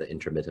difference is the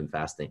intermittent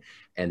fasting.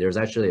 And there's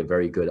actually a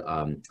very good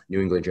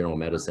New England Journal of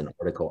Medicine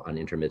article on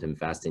intermittent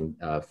fasting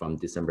from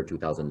December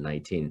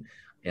 2019,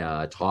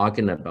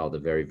 talking about the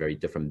very, very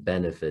different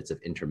benefits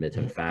of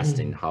intermittent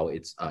fasting, how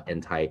it's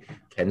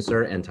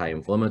anti-cancer,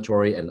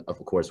 anti-inflammatory, and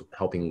of course,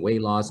 helping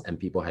weight loss, and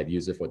people have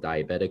used it for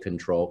diabetic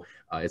control.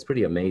 It's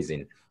pretty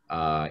amazing.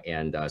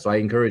 So I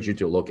encourage you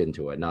to look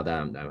into it now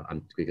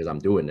that because I'm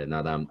doing it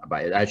now that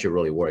but it actually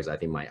really works. I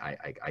think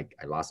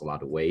I lost a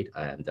lot of weight,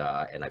 and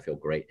I feel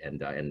great.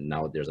 And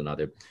now there's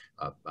another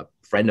a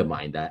friend of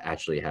mine that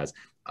actually has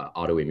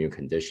autoimmune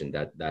condition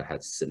that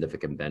has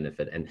significant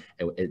benefit, and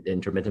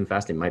intermittent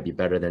fasting might be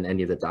better than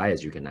any of the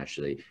diets you can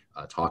actually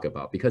talk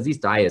about, because these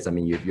diets, I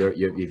mean, if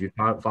you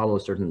follow a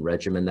certain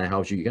regimen that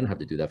helps you, you're gonna have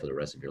to do that for the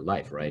rest of your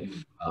life, right?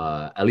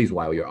 At least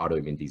while your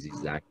autoimmune disease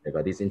is active.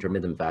 But this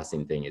intermittent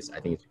fasting thing I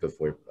think it's good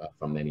for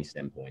from many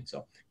standpoints.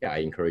 So yeah, I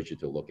encourage you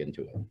to look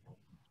into it.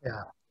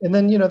 Yeah. And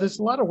then, there's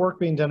a lot of work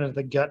being done in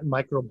the gut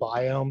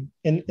microbiome.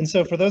 And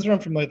so for those who are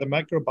unfamiliar, the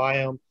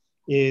microbiome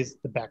is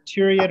the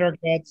bacteria in our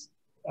guts.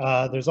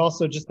 There's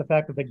also just the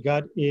fact that the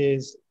gut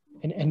is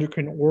an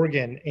endocrine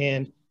organ,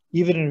 and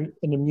even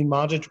an immune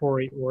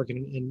modulatory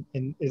organ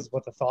is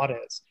what the thought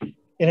is.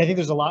 And I think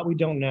there's a lot we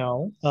don't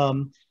know.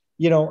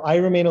 I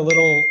remain a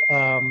little,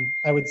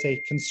 I would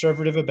say,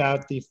 conservative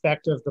about the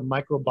effect of the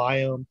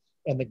microbiome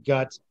and the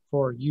gut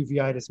for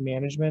uveitis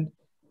management.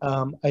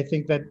 I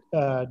think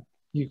that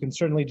you can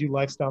certainly do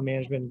lifestyle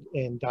management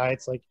and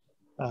diets like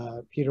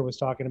Peter was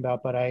talking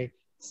about, but I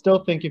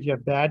still think if you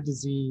have bad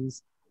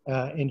disease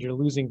and you're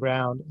losing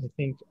ground,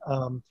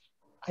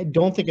 I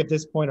don't think at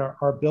this point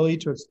our ability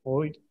to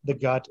exploit the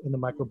gut and the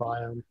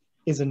microbiome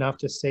is enough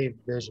to save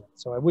vision.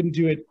 So I wouldn't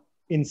do it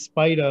in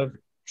spite of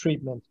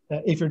treatment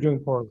if you're doing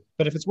poorly.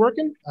 But if it's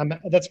working,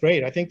 that's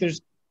great. I think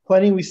there's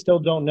plenty we still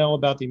don't know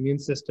about the immune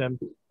system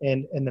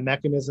and the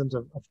mechanisms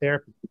of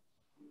therapy.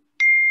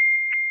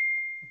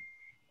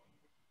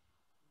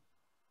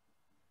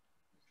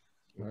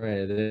 All right,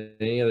 are there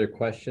any other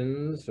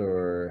questions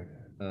or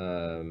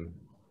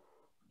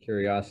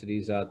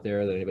curiosities out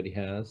there that anybody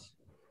has?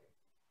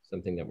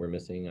 Something that we're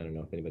missing? I don't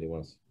know if anybody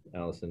wants,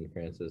 Allison,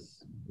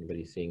 Francis,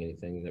 anybody seeing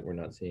anything that we're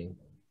not seeing?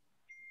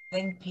 I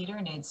think Peter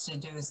needs to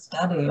do a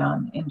study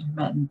on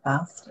intermittent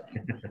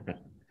fasting.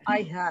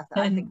 I have.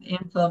 I think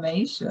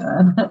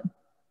inflammation.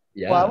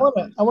 Yeah. Well,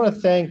 I want to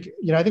thank,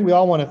 I think we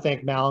all want to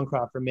thank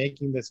Mallinckrodt for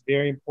making this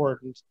very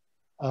important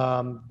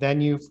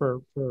venue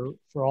for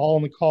all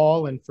on the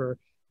call and for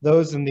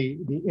those in the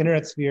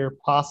internet sphere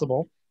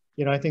possible.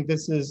 I think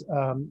this is,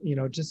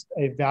 just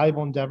a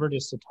valuable endeavor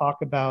just to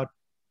talk about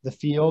the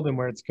field and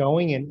where it's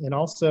going, and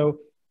also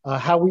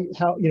how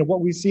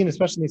what we've seen,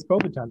 especially in these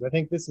COVID times. I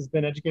think this has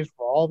been educational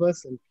for all of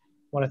us, and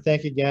want to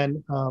thank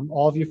again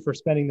all of you for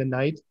spending the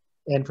night,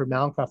 and for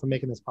Mallinckrodt for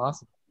making this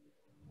possible.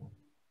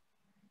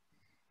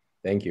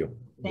 Thank you.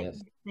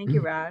 Thank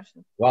you, Raj.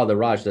 Wow,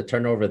 the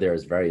turnover there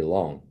is very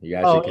long. You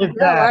actually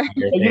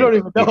you don't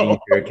even know.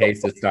 Your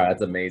case to start.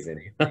 That's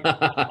amazing.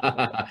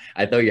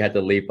 I thought you had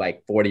to leave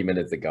like 40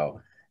 minutes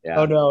ago. Yeah.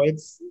 Oh no,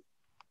 it's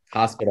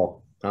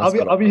hospital.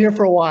 I'll be here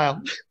for a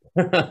while.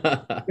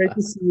 Great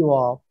to see you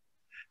all.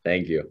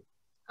 Thank you.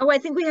 Oh, I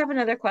think we have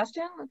another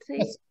question. Let's see.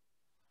 Yes.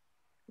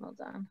 Hold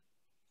on.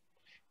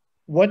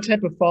 What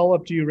type of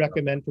follow-up do you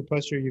recommend for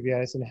posterior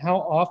uveitis, and how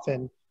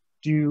often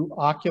do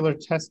ocular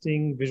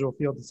testing, visual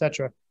field,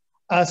 etc.?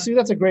 Sue,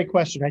 that's a great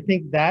question. I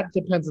think that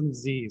depends on the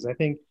disease. I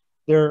think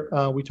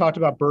we talked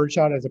about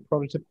birdshot as a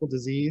prototypical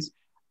disease.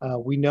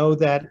 We know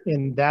that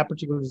in that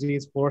particular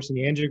disease, fluorescein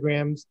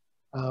angiograms,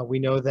 we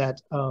know that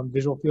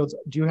visual fields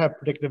do have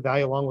predictive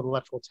value along with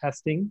electrical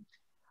testing.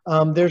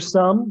 There's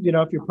some,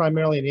 if you're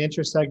primarily an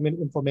anterior segment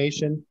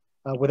inflammation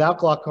without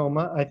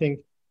glaucoma, I think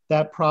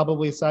that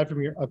probably, aside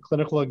from a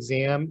clinical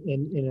exam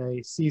in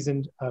a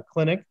seasoned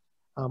clinic,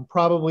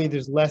 probably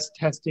there's less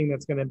testing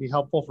that's going to be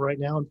helpful for right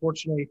now.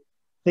 Unfortunately,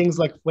 things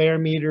like flare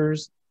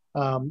meters,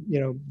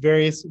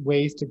 various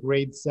ways to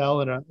grade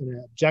cell in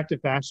an objective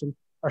fashion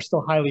are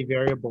still highly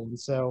variable. And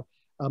so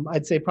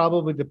I'd say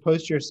probably the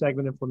posterior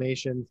segment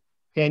inflammation,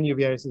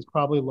 pan-uveitis,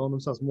 probably loan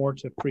themselves more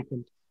to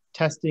frequent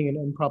testing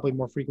and probably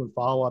more frequent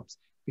follow-ups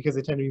because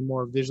they tend to be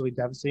more visually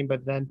devastating.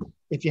 But then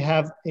if you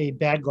have a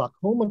bad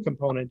glaucoma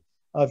component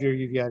of your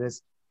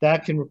uveitis,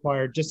 that can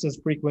require just as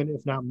frequent,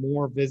 if not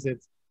more,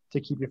 visits to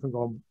keep you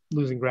from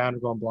losing ground or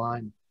going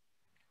blind.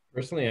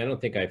 Personally, I don't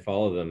think I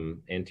follow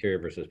them anterior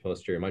versus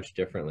posterior much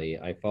differently.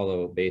 I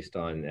follow based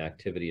on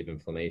activity of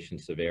inflammation,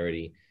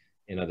 severity,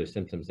 and other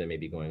symptoms that may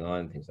be going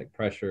on, things like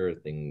pressure,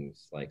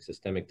 things like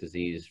systemic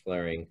disease,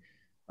 flaring,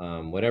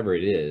 whatever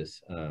it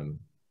is.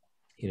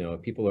 You know,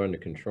 if people are under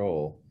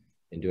control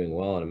and doing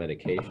well on a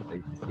medication,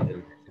 they see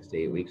them 6 to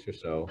 8 weeks or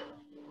so.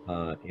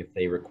 If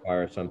they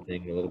require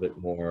something a little bit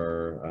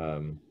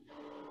more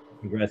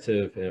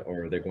aggressive,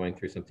 or they're going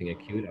through something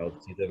acute, I'll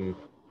see them,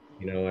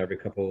 you know, every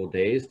couple of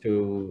days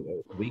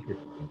to a week or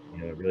two.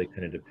 You know, it really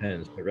kind of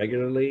depends. But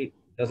regularly,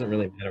 it doesn't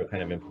really matter what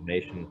kind of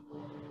inflammation.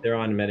 If they're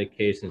on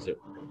medications that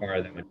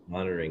require that much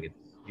monitoring,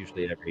 it's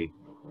usually every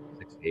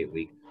 6 to 8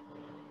 weeks.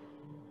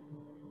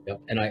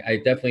 Yep. And I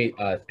definitely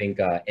think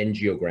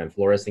angiogram,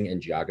 fluorescein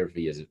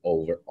angiography is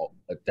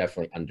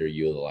definitely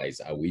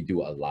underutilized. We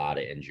do a lot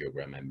of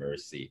angiogram at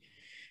Mercy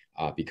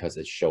because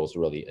it shows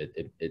really,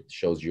 it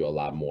shows you a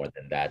lot more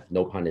than that.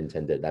 No pun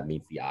intended, that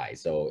meets the eye.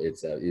 So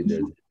it's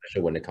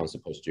especially when it comes to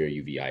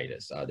posterior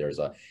uveitis,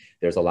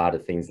 there's a lot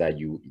of things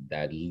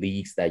that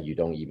leaks that you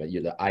don't even,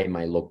 the eye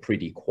might look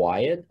pretty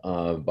quiet,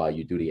 but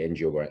you do the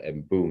angiogram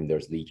and boom,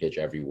 there's leakage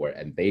everywhere.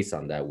 And based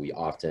on that, we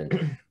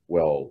often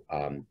will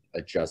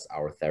adjust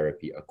our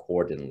therapy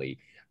accordingly.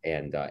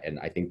 And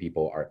I think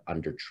people are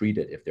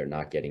undertreated if they're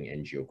not getting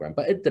angiogram,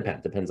 but it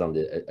depends on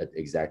the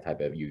exact type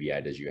of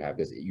uveitis you have,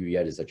 because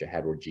uveitis is such a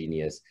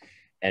heterogeneous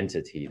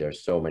entity.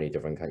 There's so many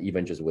different kinds,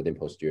 even just within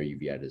posterior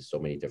uveitis, so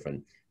many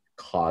different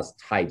cause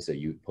types of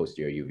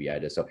posterior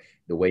uveitis. So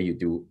the way you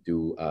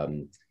do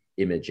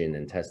imaging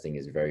and testing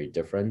is very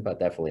different, but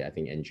definitely I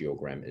think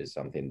angiogram is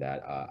something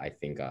that I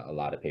think a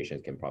lot of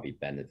patients can probably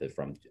benefit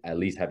from, at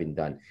least having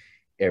done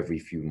every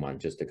few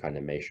months, just to kind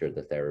of make sure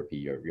the therapy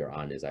you're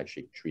on is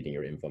actually treating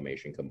your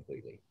inflammation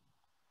completely.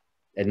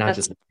 And not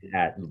just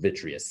at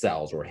vitreous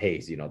cells or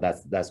haze, you know,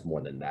 that's more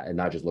than that. And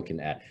not just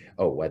looking at,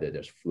 oh, whether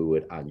there's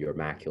fluid on your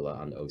macula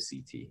on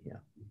OCT. Yeah.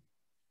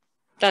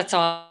 That's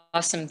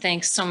awesome.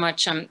 Thanks so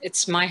much.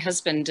 It's my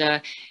husband.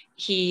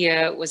 He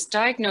was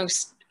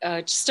diagnosed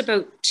just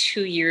about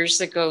 2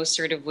 years ago,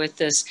 sort of with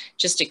this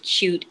just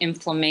acute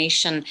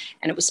inflammation.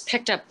 And it was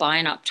picked up by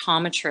an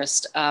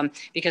optometrist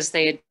because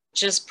they had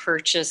just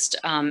purchased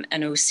an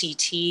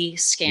OCT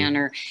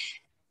scanner.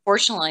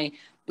 Fortunately,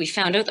 we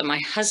found out that my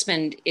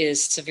husband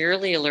is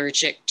severely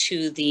allergic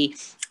to the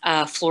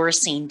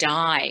fluorescein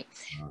dye.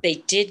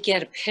 They did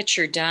get a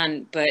picture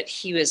done, but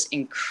he was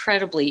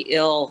incredibly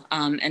ill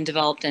and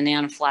developed an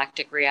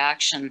anaphylactic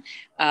reaction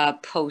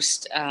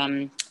post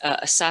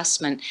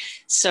assessment.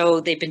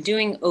 So they've been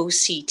doing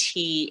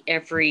OCT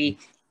every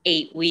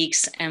 8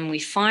 weeks, and we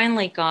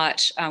finally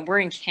got, we're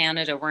in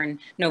Canada, we're in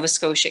Nova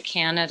Scotia,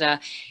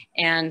 Canada,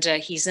 and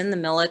he's in the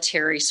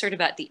military, sort of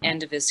at the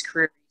end of his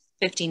career,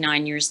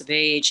 59 years of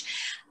age,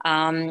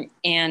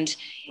 and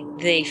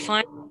they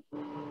finally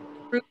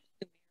approved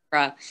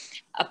Humira,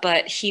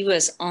 but he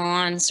was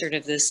on sort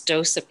of this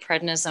dose of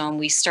prednisone.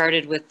 We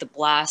started with the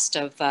blast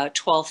of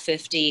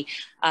 1250,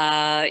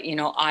 you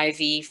know,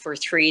 IV for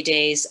 3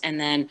 days, and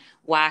then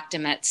whacked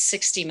him at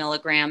 60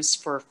 milligrams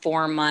for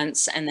 4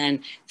 months, and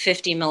then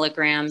 50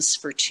 milligrams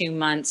for 2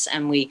 months.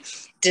 And we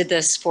did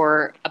this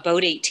for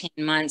about 18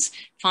 months,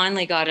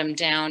 finally got him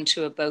down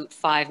to about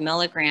 5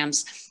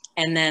 milligrams.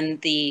 And then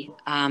the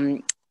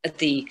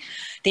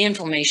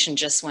inflammation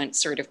just went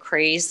sort of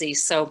crazy.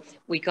 So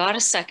we got a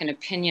second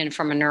opinion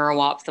from a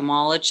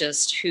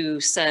neuro-ophthalmologist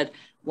who said,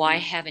 why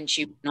haven't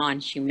you been on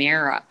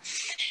Humira?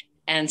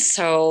 And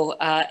so,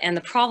 and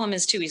the problem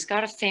is too, he's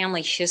got a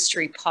family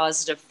history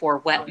positive for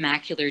wet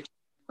macular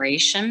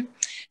degeneration.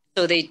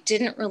 So they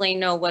didn't really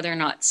know whether or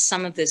not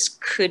some of this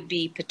could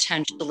be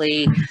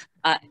potentially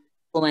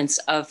influence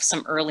of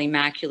some early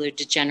macular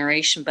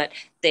degeneration, but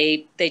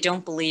they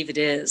don't believe it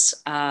is.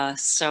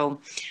 So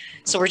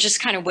we're just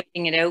kind of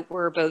waiting it out.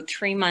 We're about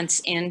 3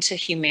 months into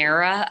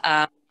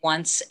Humira,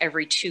 once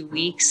every 2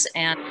 weeks,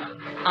 and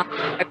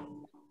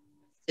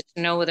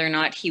to know whether or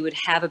not he would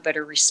have a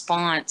better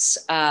response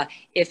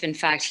if in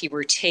fact he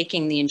were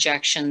taking the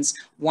injections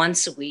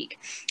once a week.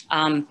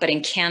 But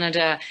in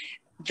Canada,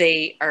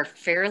 they are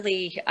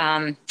fairly,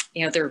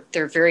 you know,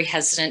 they're very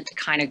hesitant to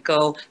kind of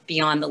go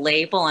beyond the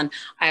label. And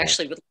I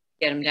actually would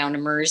get him down to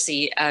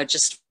Mersey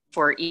just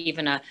for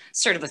even a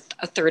sort of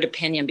a third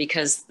opinion,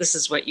 because this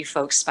is what you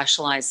folks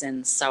specialize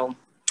in. So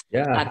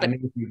yeah, I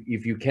mean,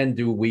 if you can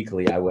do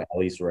weekly, I would at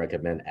least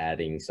recommend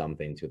adding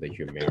something to the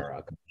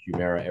Humira.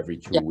 Humira every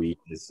 2 weeks,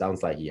 it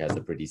sounds like he has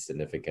a pretty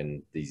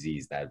significant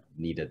disease that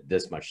needed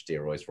this much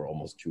steroids for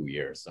almost 2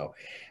 years. So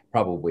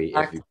probably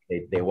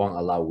if they won't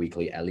allow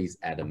weekly, at least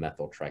add a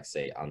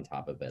methotrexate on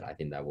top of it. I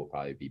think that will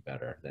probably be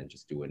better than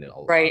just doing it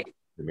alone,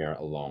 Humira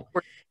alone.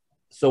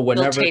 So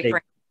whenever they...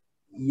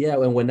 Yeah,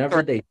 and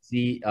whenever they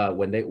see,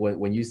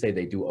 when you say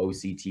they do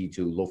OCT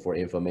to look for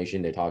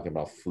inflammation, they're talking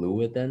about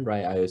fluid then,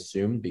 right? I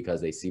assume because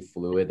they see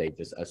fluid, they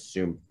just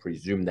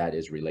presume that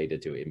is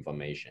related to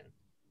inflammation.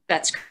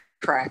 That's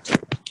correct.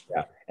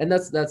 Yeah, and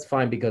that's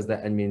fine, because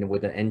that, I mean,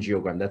 with an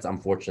angiogram, that's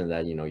unfortunate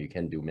that, you know, you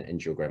can't do an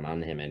angiogram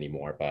on him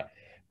anymore, but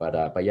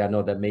But yeah,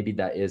 no, that maybe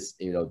that is,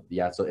 you know,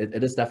 yeah, so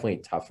it is definitely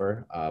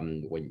tougher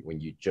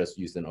when you just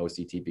use an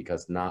OCT,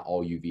 because not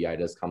all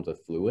uveitis comes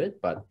with fluid,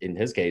 but in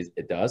his case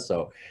it does.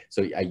 So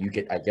I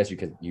guess you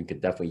can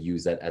definitely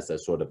use that as a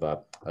sort of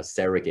a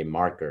surrogate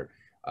marker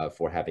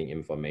for having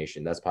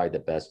inflammation. That's probably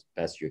the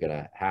best you're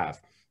gonna have.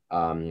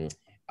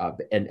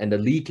 And the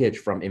leakage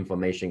from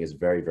inflammation is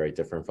very, very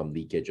different from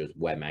leakage of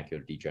wet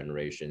macular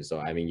degeneration. So,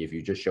 I mean, if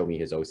you just show me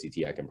his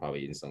OCT, I can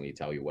probably instantly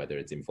tell you whether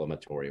it's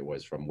inflammatory or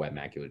it's from wet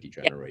macular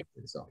degeneration.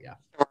 Yeah. So, yeah.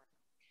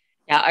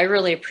 Yeah, I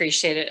really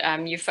appreciate it.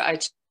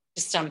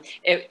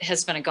 It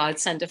has been a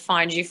godsend to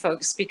find you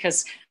folks,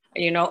 because,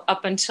 you know,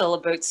 up until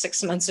about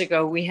 6 months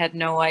ago, we had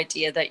no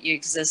idea that you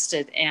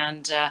existed.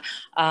 And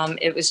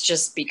it was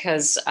just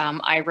because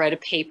I read a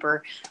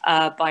paper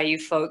by you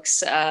folks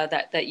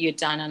that you'd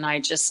done, and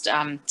I just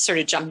sort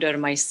of jumped out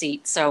of my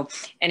seat. So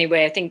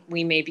anyway, I think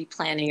we may be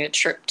planning a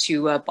trip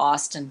to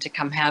Boston to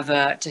come have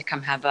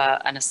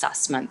an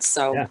assessment.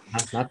 So yeah,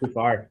 not too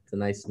far. It's a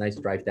nice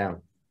drive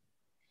down.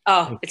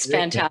 Oh, it's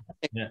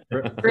fantastic. Yeah.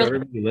 For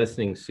everybody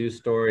listening, Sue's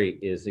story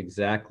is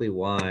exactly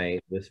why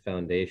this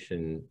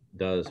foundation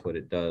does what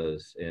it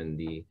does. And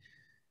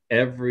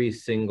every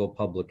single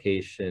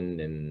publication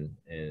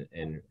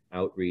and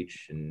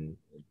outreach and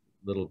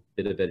little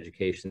bit of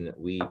education that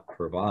we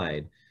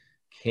provide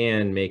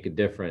can make a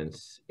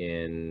difference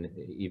in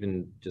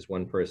even just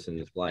one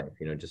person's life.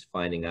 You know, just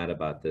finding out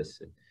about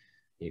this.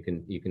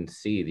 You can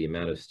see the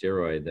amount of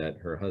steroid that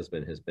her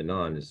husband has been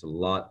on is a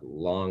lot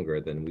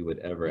longer than we would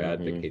ever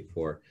advocate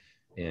for.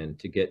 And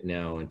to get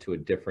now into a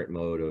different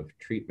mode of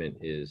treatment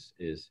is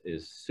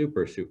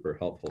super, super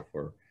helpful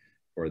for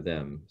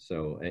them.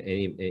 So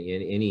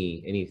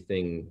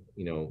anything,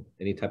 you know,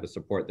 any type of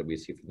support that we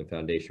see from the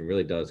foundation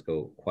really does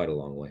go quite a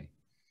long way.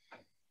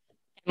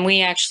 And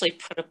we actually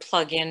put a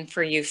plug in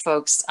for you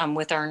folks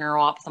with our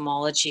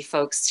neuro-ophthalmology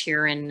folks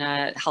here in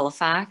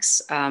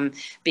Halifax,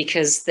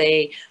 because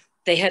they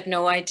had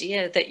no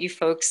idea that you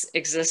folks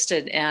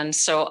existed. And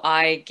so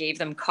I gave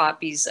them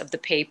copies of the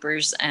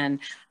papers and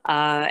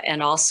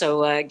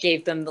also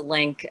gave them the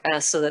link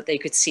so that they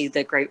could see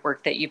the great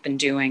work that you've been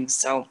doing.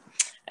 So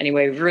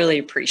anyway, really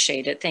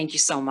appreciate it. Thank you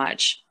so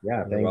much.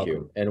 Yeah, thank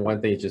you. And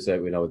one thing just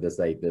that, you know, this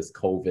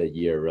COVID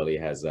year really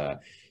has,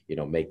 you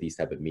know, make these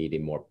type of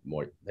meeting more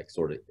like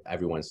sort of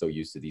everyone's so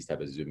used to these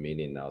type of Zoom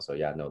meeting now. So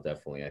yeah, no,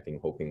 definitely. I think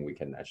hoping we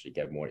can actually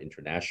get more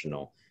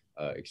international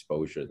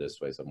exposure this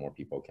way, so more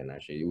people can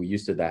actually. We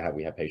used to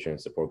we have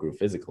patient support group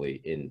physically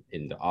in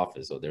the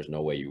office, so there's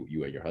no way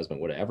you and your husband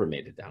would have ever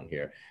made it down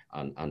here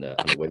on the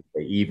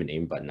Wednesday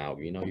evening. But now,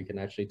 you know, you can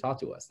actually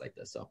talk to us like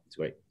this, so it's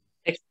great.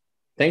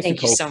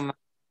 Thank you so much.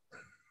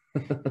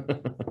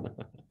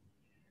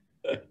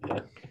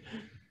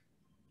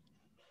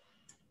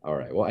 All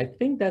right. Well, I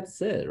think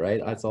that's it,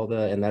 right? That's all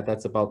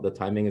that's about the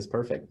timing is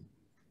perfect.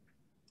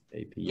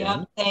 8 p.m.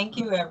 Yeah. Thank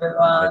you,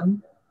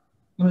 everyone.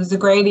 It was a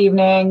great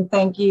evening.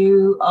 Thank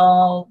you,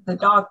 all the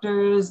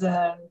doctors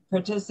and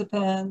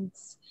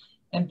participants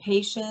and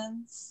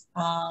patients.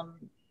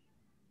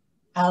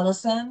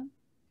 Allison,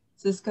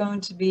 is this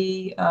going to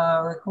be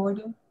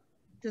recorded?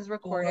 This is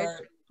recorded.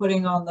 Or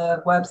putting on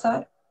the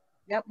website?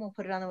 Yep, we'll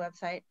put it on the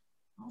website.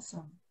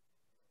 Awesome.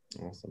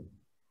 Awesome.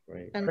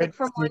 Great. And look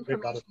for more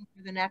information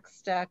for the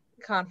next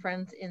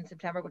conference in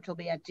September, which will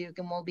be at Duke,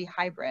 and will be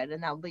hybrid,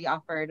 and that will be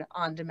offered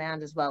on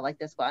demand as well, like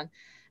this one.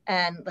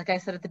 And like I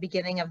said at the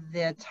beginning of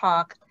the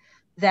talk,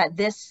 that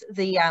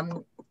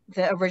the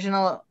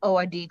original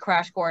OID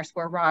crash course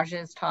where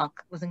Raj's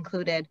talk was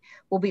included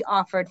will be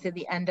offered through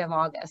the end of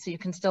August, so you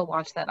can still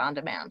watch that on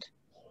demand.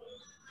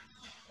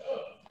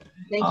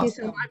 Thank you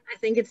so much. I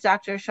think it's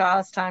Dr.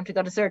 Shah's time to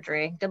go to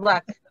surgery. Good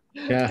luck.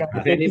 Yeah,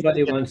 if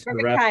anybody wants to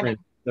reference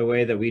the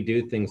way that we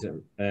do things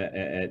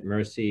at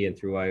Mercy and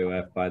through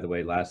OIUF, by the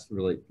way, last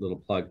really little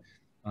plug,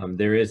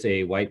 there is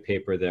a white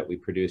paper that we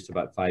produced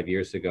about 5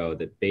 years ago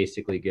that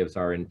basically gives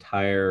our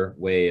entire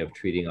way of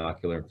treating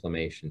ocular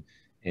inflammation.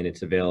 And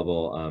it's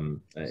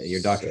available,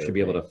 your doctor should be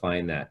able to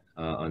find that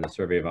on the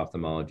Survey of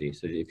Ophthalmology.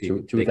 So if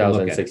you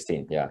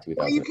 2016, yeah, 2000.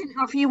 Well, you can,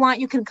 if you want,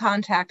 you can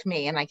contact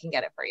me and I can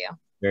get it for you.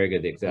 Very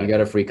good, exactly. You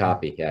got a free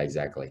copy, yeah,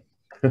 exactly.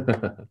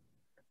 Well,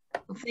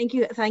 thank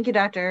you,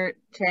 Dr.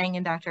 Chang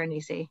and Dr.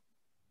 Anesi.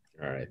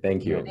 All right,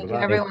 thank you. Thank you,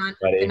 everyone.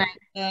 Good night.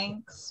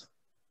 Thanks.